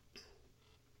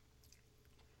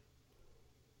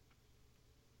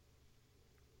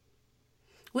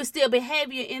 We're still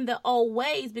behaving in the old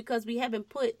ways because we haven't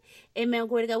put, amen,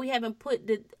 glory to God, we haven't put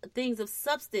the things of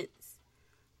substance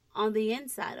on the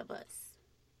inside of us.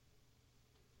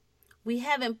 We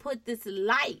haven't put this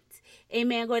light,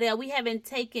 amen, glory to God. We haven't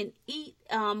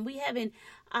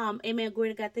amen, glory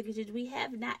to God, thank you, Jesus. We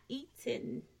have not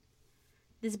eaten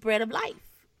this bread of life.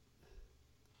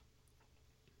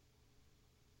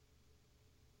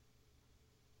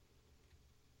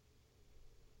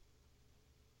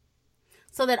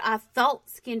 So that our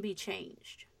thoughts can be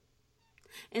changed.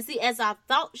 And see, as our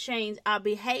thoughts change, our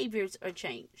behaviors are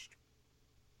changed.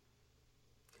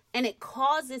 And it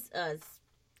causes us,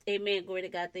 amen, glory to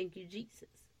God, thank you, Jesus.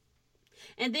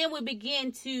 And then we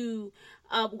begin to,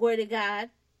 glory to God,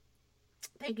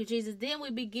 thank you, Jesus. Then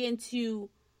we begin to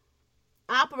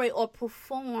operate or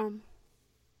perform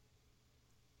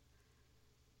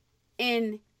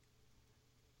in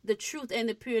the truth and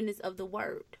the pureness of the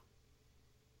word.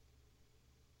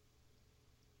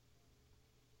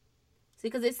 See,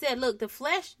 because it said, look, the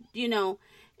flesh,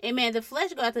 amen, the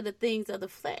flesh go after the things of the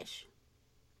flesh.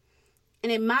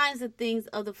 And it minds the things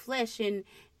of the flesh, and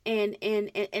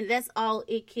that's all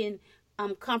it can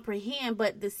comprehend.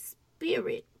 But the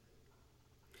spirit,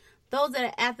 those that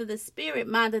are after the spirit,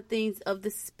 mind the things of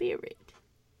the spirit.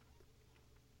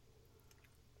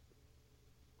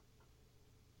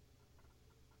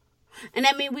 And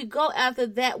that means we go after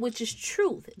that which is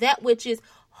truth, that which is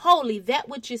holy, that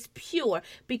which is pure,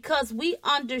 because we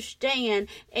understand,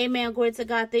 amen, glory to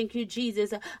God, thank you,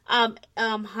 Jesus,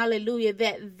 hallelujah,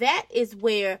 that is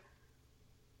where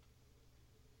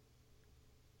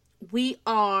we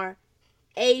are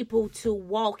able to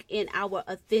walk in our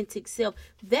authentic self.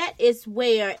 That is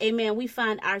where, amen, we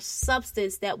find our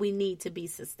substance that we need to be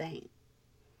sustained.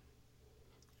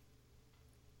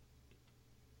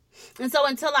 And so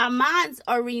until our minds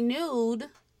are renewed,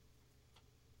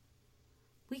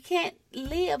 we can't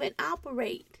live and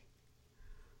operate.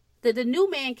 The new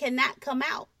man cannot come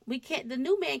out. The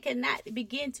new man cannot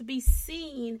begin to be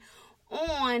seen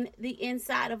on the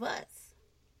inside of us.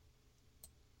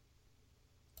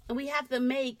 And we have to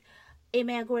make,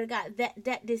 amen, glory to God,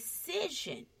 that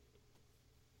decision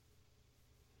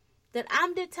that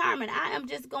I'm determined. I am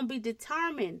just going to be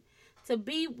determined to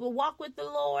walk with the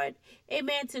Lord,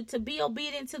 amen, to be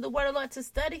obedient to the word of the Lord, to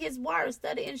study his word,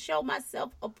 study and show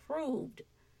myself approved.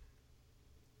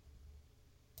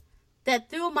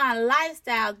 That through my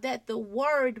lifestyle, that the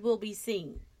word will be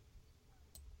seen.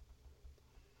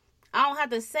 I don't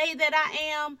have to say that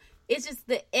I am. It's just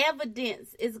the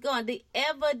evidence is gone. The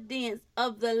evidence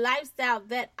of the lifestyle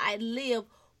that I live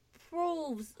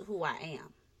proves who I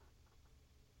am.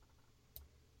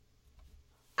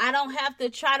 I don't have to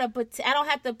I don't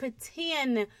have to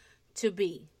pretend to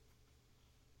be.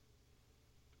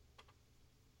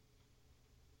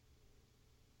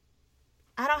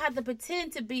 I don't have to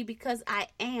pretend to be, because I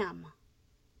am.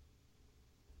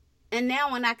 And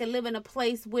now when I can live in a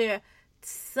place where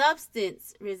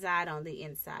substance reside on the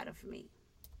inside of me.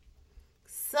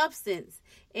 Substance.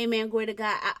 Amen. Glory to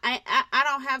God. I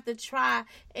don't have to try,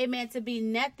 amen, to be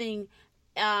nothing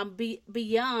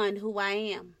beyond who I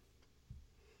am.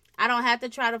 I don't have to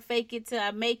try to fake it till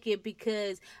I make it,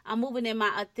 because I'm moving in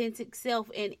my authentic self,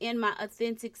 and in my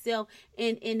authentic self,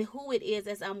 in who it is,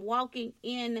 as I'm walking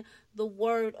in the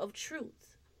word of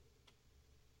truth.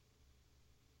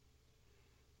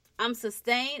 I'm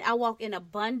sustained. I walk in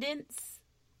abundance.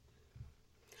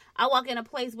 I walk in a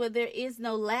place where there is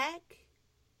no lack.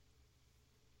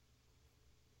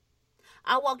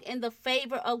 I walk in the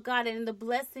favor of God and in the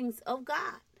blessings of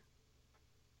God,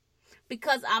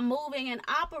 because I'm moving and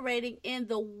operating in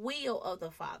the will of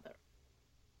the Father.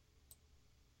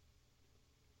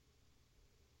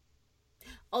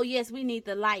 Oh, yes, we need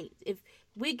the light. If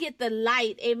we get the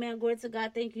light, amen, glory to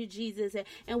God, thank you, Jesus,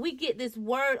 and we get this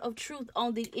word of truth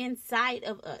on the inside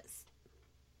of us,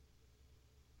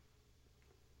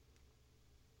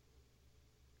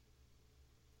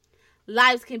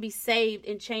 lives can be saved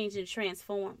and changed and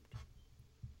transformed.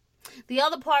 The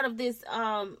other part of this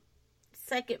 1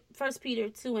 Peter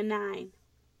 2:9,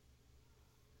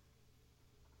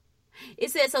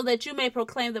 It says, so that you may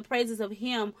proclaim the praises of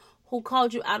him who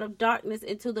called you out of darkness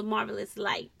into the marvelous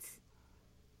light.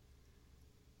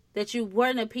 That you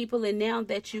weren't a people and now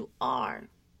that you are.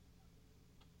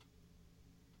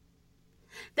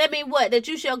 That means what? That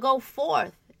you shall go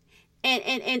forth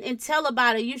and tell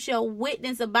about it. You shall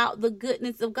witness about the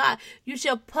goodness of God. You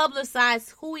shall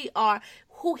publicize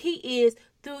who he is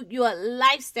through your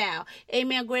lifestyle.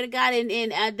 Amen. Glory to God.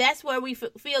 And that's where we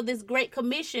feel this great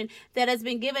commission that has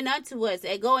been given unto us.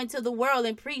 And go into the world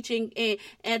and preaching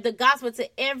and the gospel to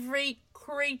every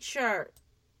creature.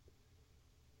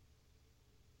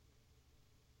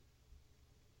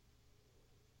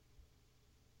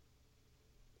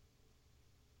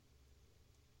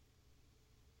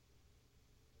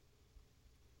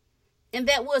 And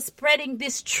that was spreading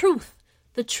this truth.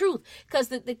 The truth. Because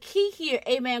the key here,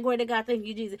 amen, glory to God, thank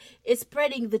you, Jesus, is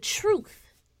spreading the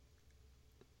truth.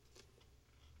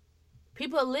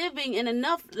 People are living in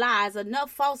enough lies, enough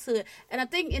falsehood. And I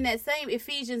think in that same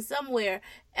Ephesians somewhere,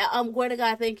 glory to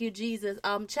God, thank you, Jesus,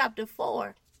 chapter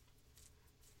 4,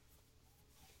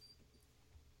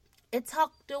 it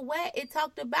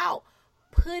talked about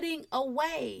putting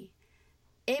away,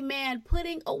 amen,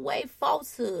 putting away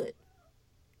falsehood.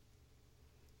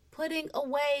 Putting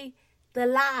away the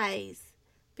lies,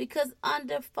 because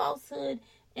under falsehood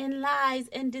and lies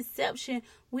and deception,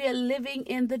 we are living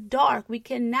in the dark. We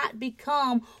cannot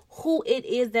become who it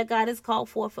is that God has called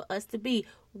for us to be.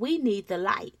 We need the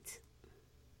light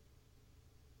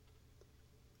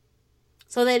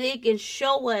so that it can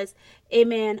show us,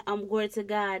 amen, glory to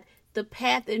God, the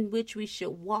path in which we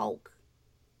should walk,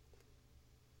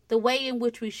 the way in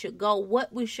which we should go,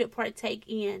 what we should partake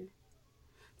in,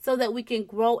 so that we can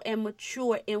grow and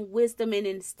mature in wisdom and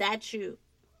in stature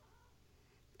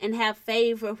and have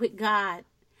favor with God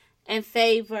and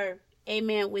favor,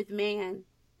 amen, with man.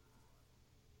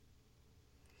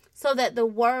 So that the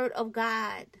word of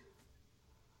God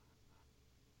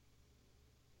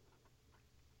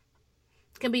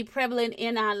can be prevalent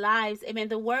in our lives. Amen.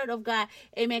 The word of God,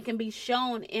 amen, can be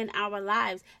shown in our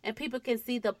lives. And people can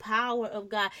see the power of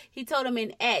God. He told them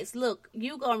in Acts, look,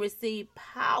 you're going to receive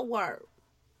power.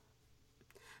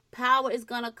 Power is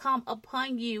going to come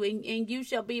upon you and you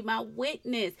shall be my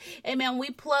witness. Amen. We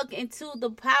plug into the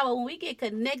power when we get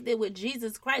connected with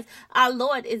Jesus Christ, our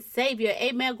Lord and Savior.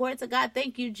 Amen. Glory to God.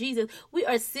 Thank you, Jesus. We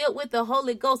are sealed with the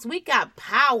Holy Ghost. We got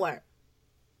power.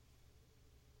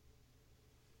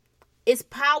 It's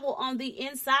power on the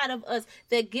inside of us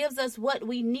that gives us what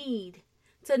we need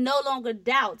to no longer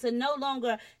doubt, to no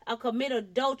longer commit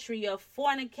adultery or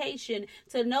fornication,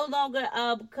 to no longer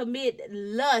commit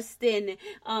lust and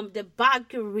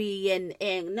debauchery,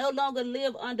 and no longer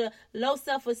live under low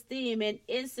self-esteem and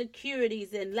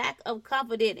insecurities and lack of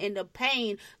confidence and the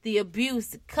pain, the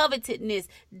abuse, covetousness,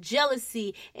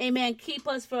 jealousy. Amen. Keep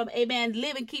us from, amen,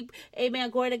 amen,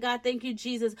 glory to God, thank you,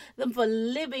 Jesus, them for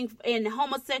living in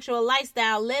homosexual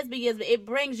lifestyle, lesbianism. It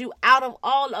brings you out of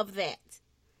all of that.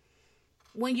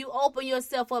 When you open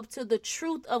yourself up to the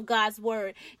truth of God's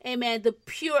word, amen, the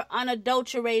pure,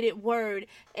 unadulterated word,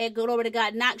 and glory to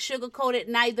God, not sugar-coated,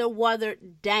 neither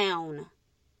watered down.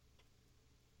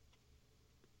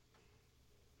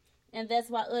 And that's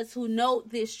why us who know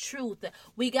this truth,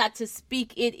 we got to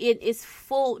speak it in its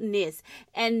fullness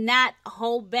and not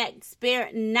hold back. Spare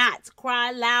not.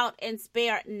 Cry loud and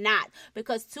spare not.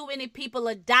 Because too many people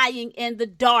are dying in the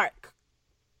dark.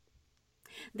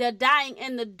 They're dying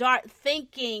in the dark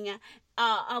thinking,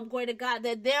 glory to God,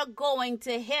 that they're going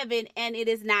to heaven, and it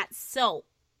is not so.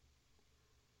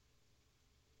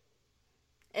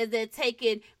 As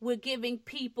we're giving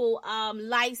people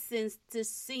license to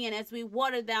sin as we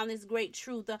water down this great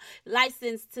truth,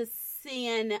 license to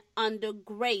sin under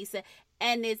grace.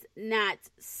 And it's not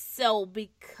so,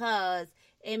 because,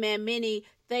 amen, many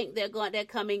think they're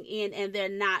coming in and they're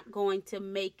not going to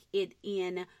make it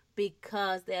in,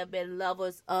 because they have been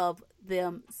lovers of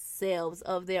themselves,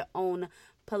 of their own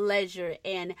pleasure,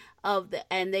 and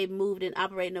they moved and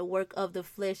operated in the work of the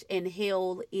flesh, and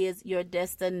hell is your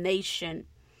destination.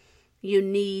 You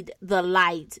need the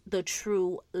light, the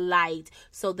true light,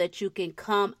 so that you can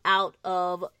come out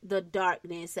of the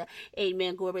darkness.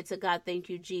 Amen. Glory to God. Thank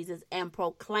you, Jesus. And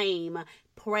proclaim,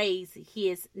 praise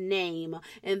his name.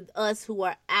 And us who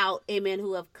are out, amen,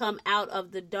 who have come out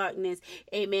of the darkness,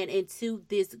 amen, into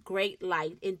this great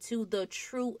light, into the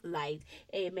true light.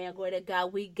 Amen. Glory to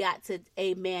God. We got to,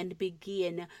 amen,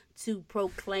 begin to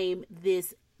proclaim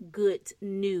this good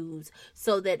news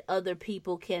so that other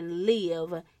people can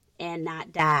live and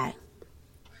not die.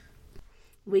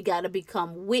 We got to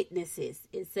become witnesses.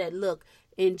 It said, look,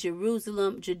 in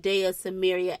Jerusalem, Judea,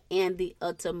 Samaria, and the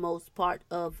uttermost part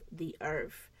of the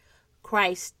earth.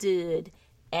 Christ stood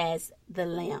as the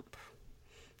lamp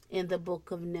in the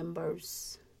book of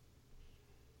Numbers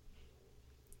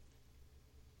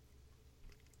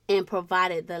and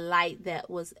provided the light that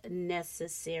was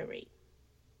necessary.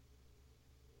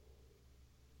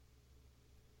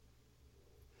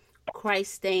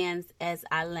 Christ stands as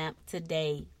our lamp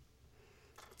today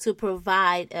to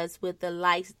provide us with the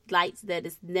lights that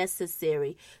is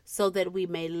necessary so that we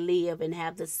may live and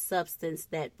have the substance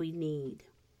that we need.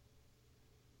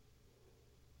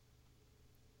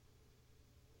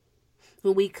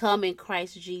 When we come in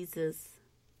Christ Jesus,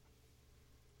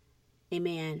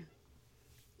 amen,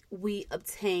 we are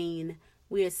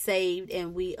saved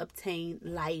and we obtain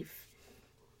life.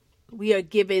 We are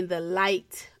given the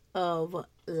light of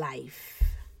life.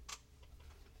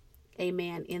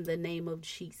 Amen. In the name of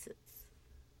Jesus.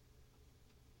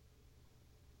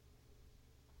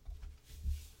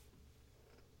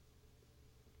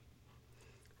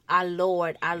 Our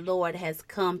Lord has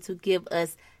come to give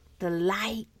us the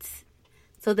light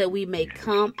so that we may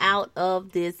come out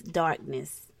of this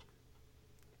darkness.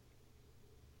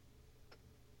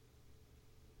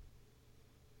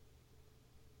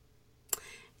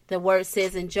 The word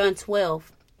says in John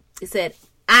 12, it said,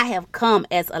 I have come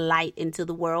as a light into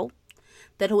the world,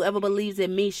 that whoever believes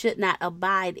in me should not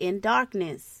abide in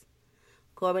darkness.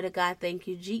 Glory to God. Thank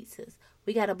you, Jesus.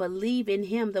 We got to believe in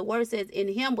him. The word says in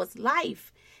him was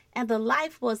life, and the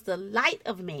life was the light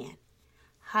of man.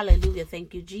 Hallelujah.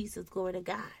 Thank you, Jesus. Glory to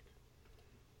God.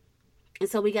 And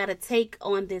so we got to take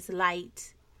on this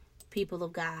light, people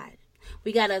of God.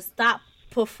 We got to stop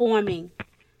performing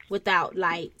without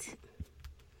light.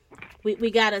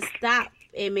 We got to stop.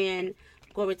 Amen.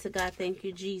 Glory to God. Thank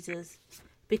you, Jesus.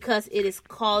 Because it is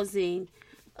causing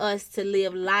us to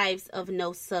live lives of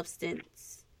no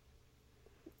substance.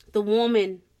 The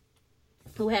woman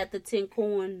who had the 10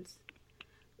 coins,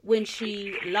 when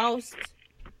she lost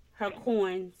her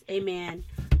coins, amen.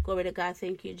 Glory to God.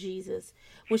 Thank you, Jesus.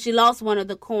 When she lost one of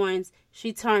the coins,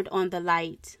 she turned on the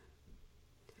light.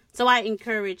 So I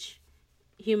encourage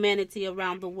humanity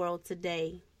around the world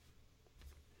today.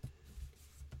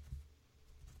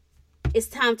 It's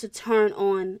time to turn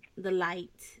on the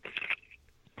light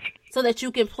so that you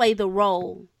can play the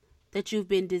role that you've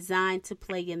been designed to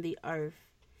play in the earth.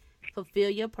 Fulfill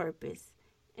your purpose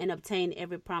and obtain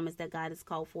every promise that God has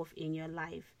called forth in your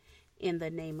life. In the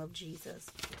name of Jesus.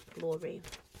 Glory,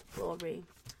 glory,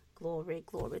 glory,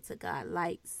 glory to God.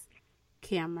 Lights,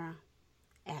 camera,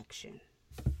 action.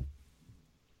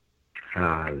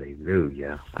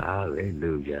 Hallelujah.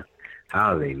 Hallelujah.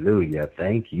 Hallelujah.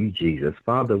 Thank you, Jesus.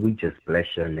 Father, we just bless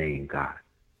your name, God.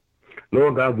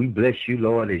 Lord God, we bless you,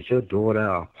 Lord, as your daughter,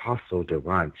 Apostle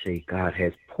Derashay, God,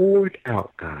 has poured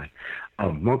out, God,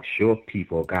 amongst your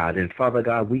people, God. And Father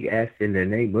God, we ask in the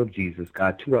name of Jesus,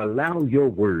 God, to allow your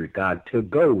word, God, to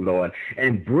go, Lord,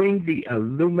 and bring the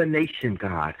illumination,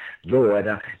 God, Lord,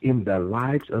 in the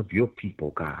lives of your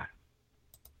people, God.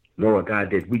 Lord God,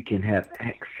 that we can have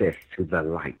access to the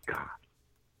light, God.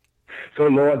 So,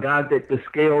 Lord God, that the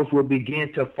scales will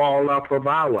begin to fall off of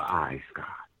our eyes, God.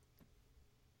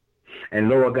 And,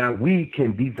 Lord God, we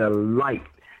can be the light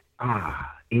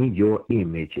in your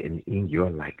image and in your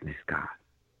likeness, God.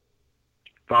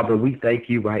 Father, we thank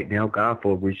you right now, God,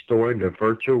 for restoring the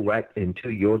virtue right into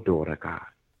your daughter, God.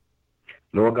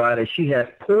 Lord God, as she has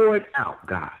poured out,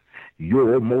 God,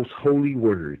 your most holy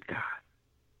word, God.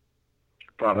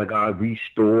 Father God,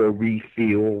 restore,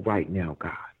 refill right now,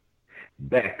 God.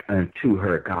 Back unto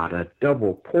her, God, a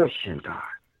double portion, God,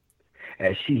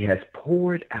 as she has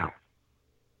poured out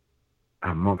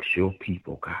amongst your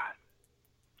people, God.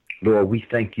 Lord, we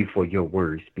thank you for your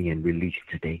words being released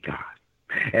today, God.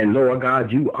 And Lord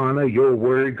God, you honor your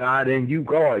word, God, and you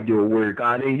guard your word,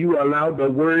 God, and you allow the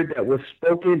word that was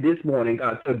spoken this morning,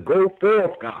 God, to go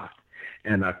forth, God,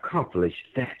 and accomplish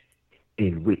that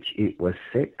in which it was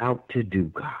set out to do,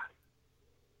 God.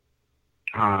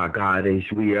 God, as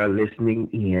we are listening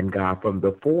in, God, from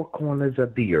the four corners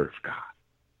of the earth, God,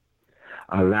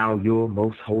 allow your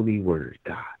most holy word,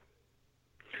 God,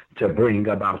 to bring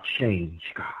about change,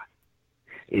 God,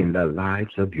 in the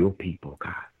lives of your people,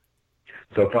 God.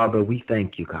 So, Father, we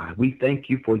thank you, God. We thank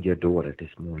you for your daughter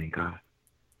this morning, God,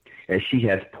 as she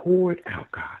has poured out,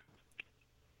 God,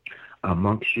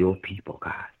 amongst your people,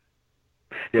 God.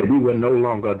 That we will no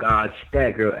longer, God,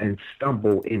 stagger and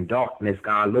stumble in darkness,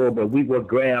 God, Lord, but we will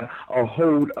grab a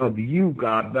hold of you,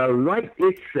 God, the light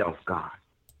itself, God,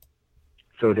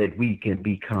 so that we can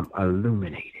become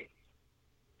illuminated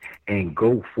and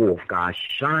go forth, God,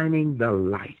 shining the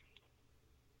light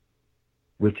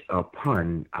which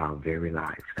upon our very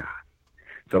lives, God.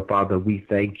 So, Father, we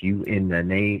thank you in the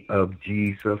name of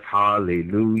Jesus.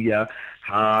 Hallelujah.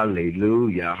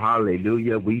 Hallelujah.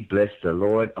 Hallelujah. We bless the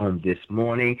Lord on this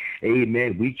morning.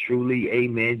 Amen. We truly,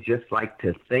 amen, just like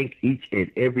to thank each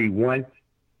and every one,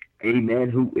 amen,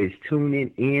 who is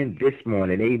tuning in this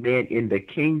morning, amen, in the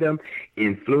Kingdom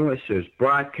Influencers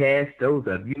broadcast. Those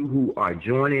of you who are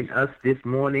joining us this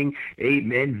morning,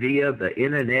 amen, via the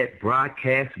internet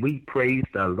broadcast, we praise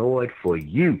the Lord for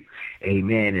you,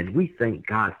 amen, and we thank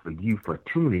God for you for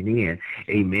tuning in,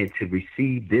 amen, to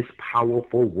receive this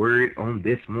powerful word on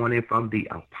this morning from the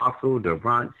Apostle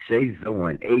Derashay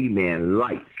Zorn, amen.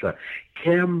 Lights,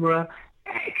 camera,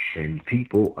 action,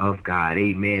 people of God,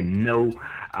 amen. Know,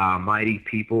 mighty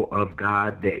people of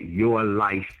God, that your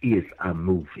life is a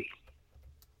movie,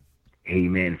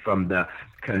 amen. From the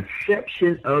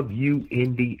conception of you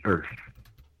in the earth,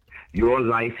 your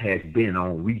life has been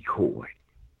on record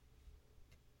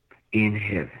in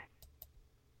heaven.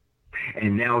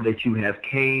 And now that you have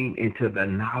came into the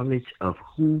knowledge of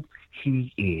who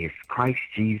he is, Christ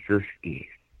Jesus is,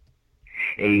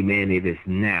 amen, it is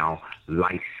now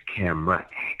lights, camera,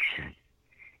 action,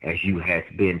 as you have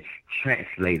been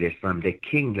translated from the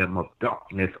kingdom of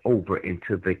darkness over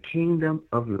into the kingdom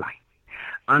of light.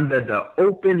 Under the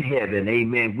open heaven,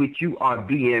 amen, which you are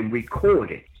being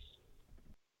recorded.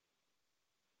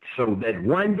 So that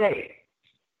one day,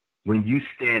 when you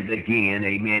stand again,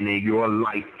 amen, and your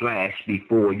life flash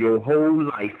before, your whole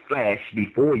life flash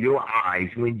before your eyes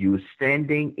when you're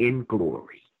standing in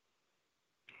glory.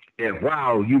 That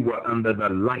while you were under the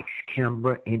lights,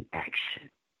 camera, in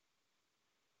action,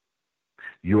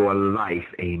 your life,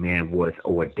 amen, was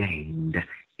ordained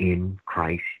in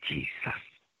Christ Jesus.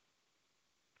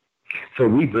 So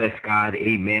we bless God,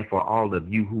 amen, for all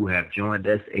of you who have joined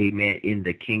us, amen, in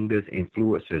the Kingdom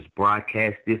Influencers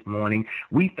broadcast this morning.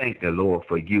 We thank the Lord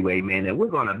for you, amen, and we're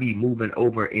going to be moving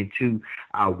over into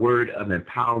our word of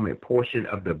empowerment portion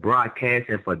of the broadcast.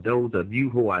 And for those of you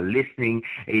who are listening,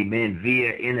 amen,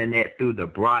 via internet through the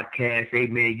broadcast,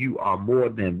 amen, you are more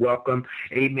than welcome,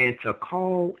 amen, to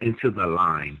call into the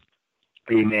line.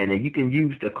 Amen. And you can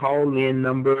use the call-in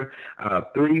number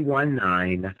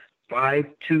 319-527-2332.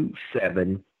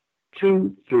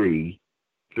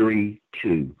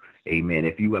 Amen.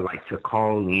 If you would like to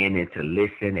call in and to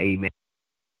listen, amen.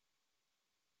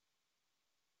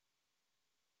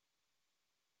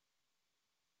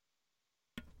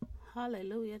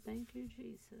 Hallelujah. Thank you,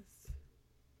 Jesus.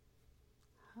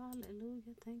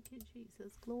 Hallelujah. Thank you,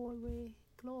 Jesus. Glory,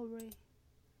 glory.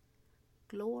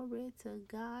 Glory to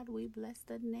God. We bless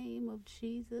the name of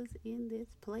Jesus in this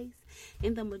place,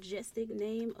 in the majestic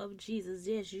name of Jesus.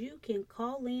 Yes, you can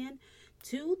call in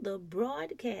to the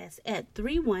broadcast at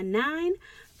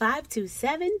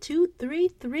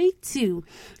 319-527-2332.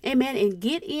 Amen. And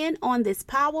get in on this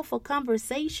powerful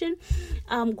conversation.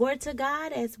 Glory to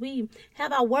God, as we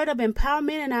have our word of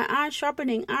empowerment and our iron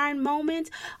sharpening iron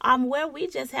moment, where we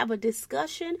just have a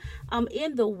discussion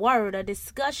in the word, a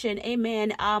discussion,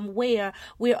 amen, where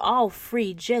we're all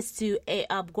free just to,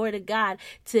 glory to God,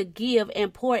 to give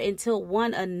and pour into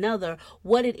one another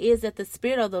what it is that the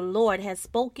Spirit of the Lord has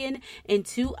spoken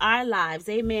into our lives.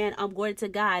 Amen. Glory to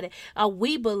God.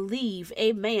 We believe,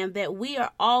 amen, that we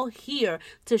are all here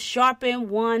to sharpen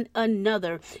one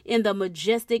another in the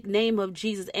majestic name of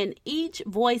Jesus. And each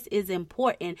voice is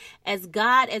important as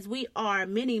God, as we are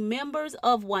many members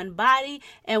of one body,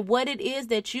 and what it is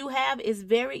that you have is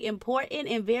very important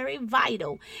and very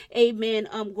vital. Amen.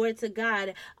 Glory to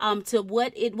God. To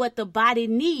what the body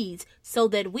needs, so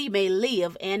that we may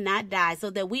live and not die, so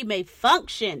that we may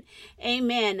function.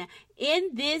 Amen.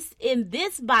 In this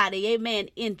body, amen,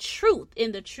 in truth,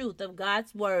 in the truth of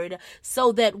God's word,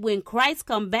 so that when Christ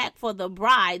come back for the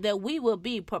bride, that we will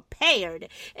be prepared,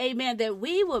 amen, that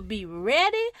we will be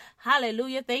ready,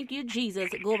 hallelujah, thank you, Jesus,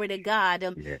 glory to God,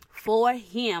 for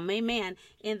him, amen,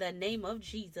 in the name of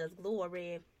Jesus,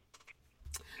 glory.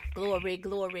 Glory,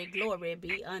 glory, glory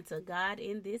be unto God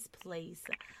in this place.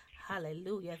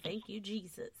 Hallelujah. Thank you,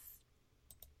 Jesus.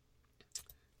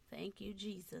 Thank you,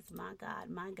 Jesus. My God,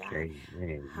 my God.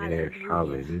 Amen. Hallelujah. Yes,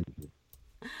 hallelujah.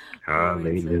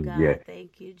 Glory to Hallelujah. God.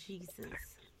 Thank you, Jesus.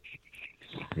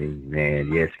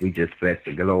 Amen. Yes, we just bless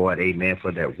the Lord. Amen.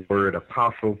 For that word,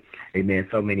 apostle. Amen.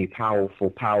 So many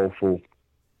powerful,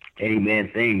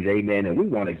 amen, things. Amen. And we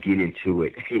want to get into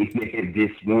it. Amen.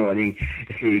 This morning.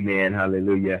 Amen.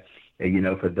 Hallelujah.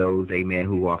 And, for those, amen,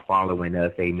 who are following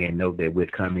us, amen, know that we're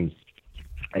coming,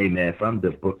 amen, from the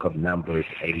book of Numbers,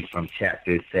 from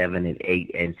chapters 7 and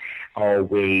 8, and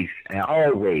always,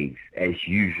 as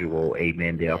usual,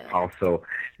 amen, the apostle,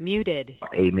 muted,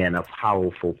 amen, a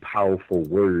powerful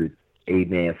word,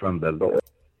 amen, from the Lord.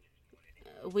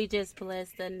 We just bless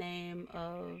the name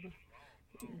of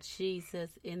Jesus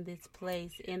in this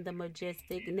place, in the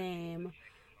majestic name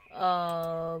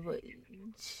of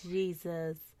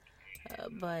Jesus.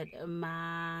 But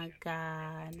my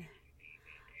God,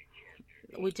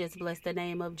 we just bless the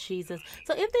name of Jesus.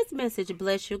 So if this message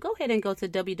bless you, go ahead and go to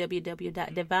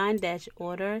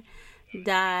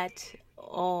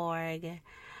www.divine-order.org.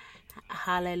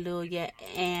 Hallelujah.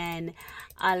 And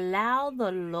allow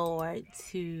the Lord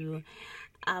to,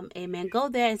 amen, go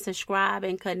there and subscribe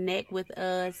and connect with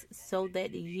us so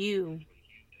that you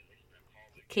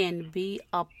can be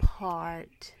a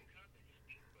part.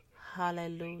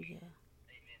 Hallelujah.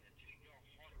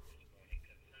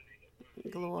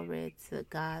 Glory to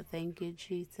God. Thank you,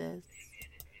 Jesus.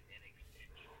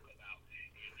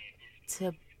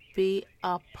 To be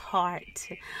a part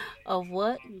of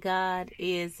what God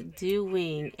is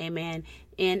doing, amen,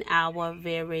 in our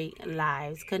very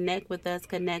lives. Connect with us,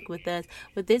 connect with us.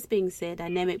 With this being said,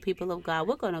 dynamic people of God,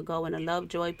 we're going to go in the love,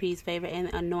 joy, peace, favor,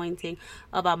 and anointing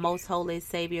of our most holy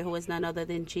Savior, who is none other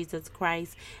than Jesus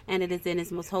Christ. And it is in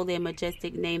his most holy and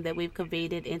majestic name that we've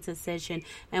convened intercession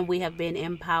and we have been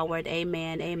empowered.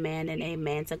 Amen, amen, and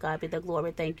amen. To God be the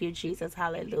glory. Thank you, Jesus.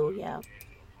 Hallelujah.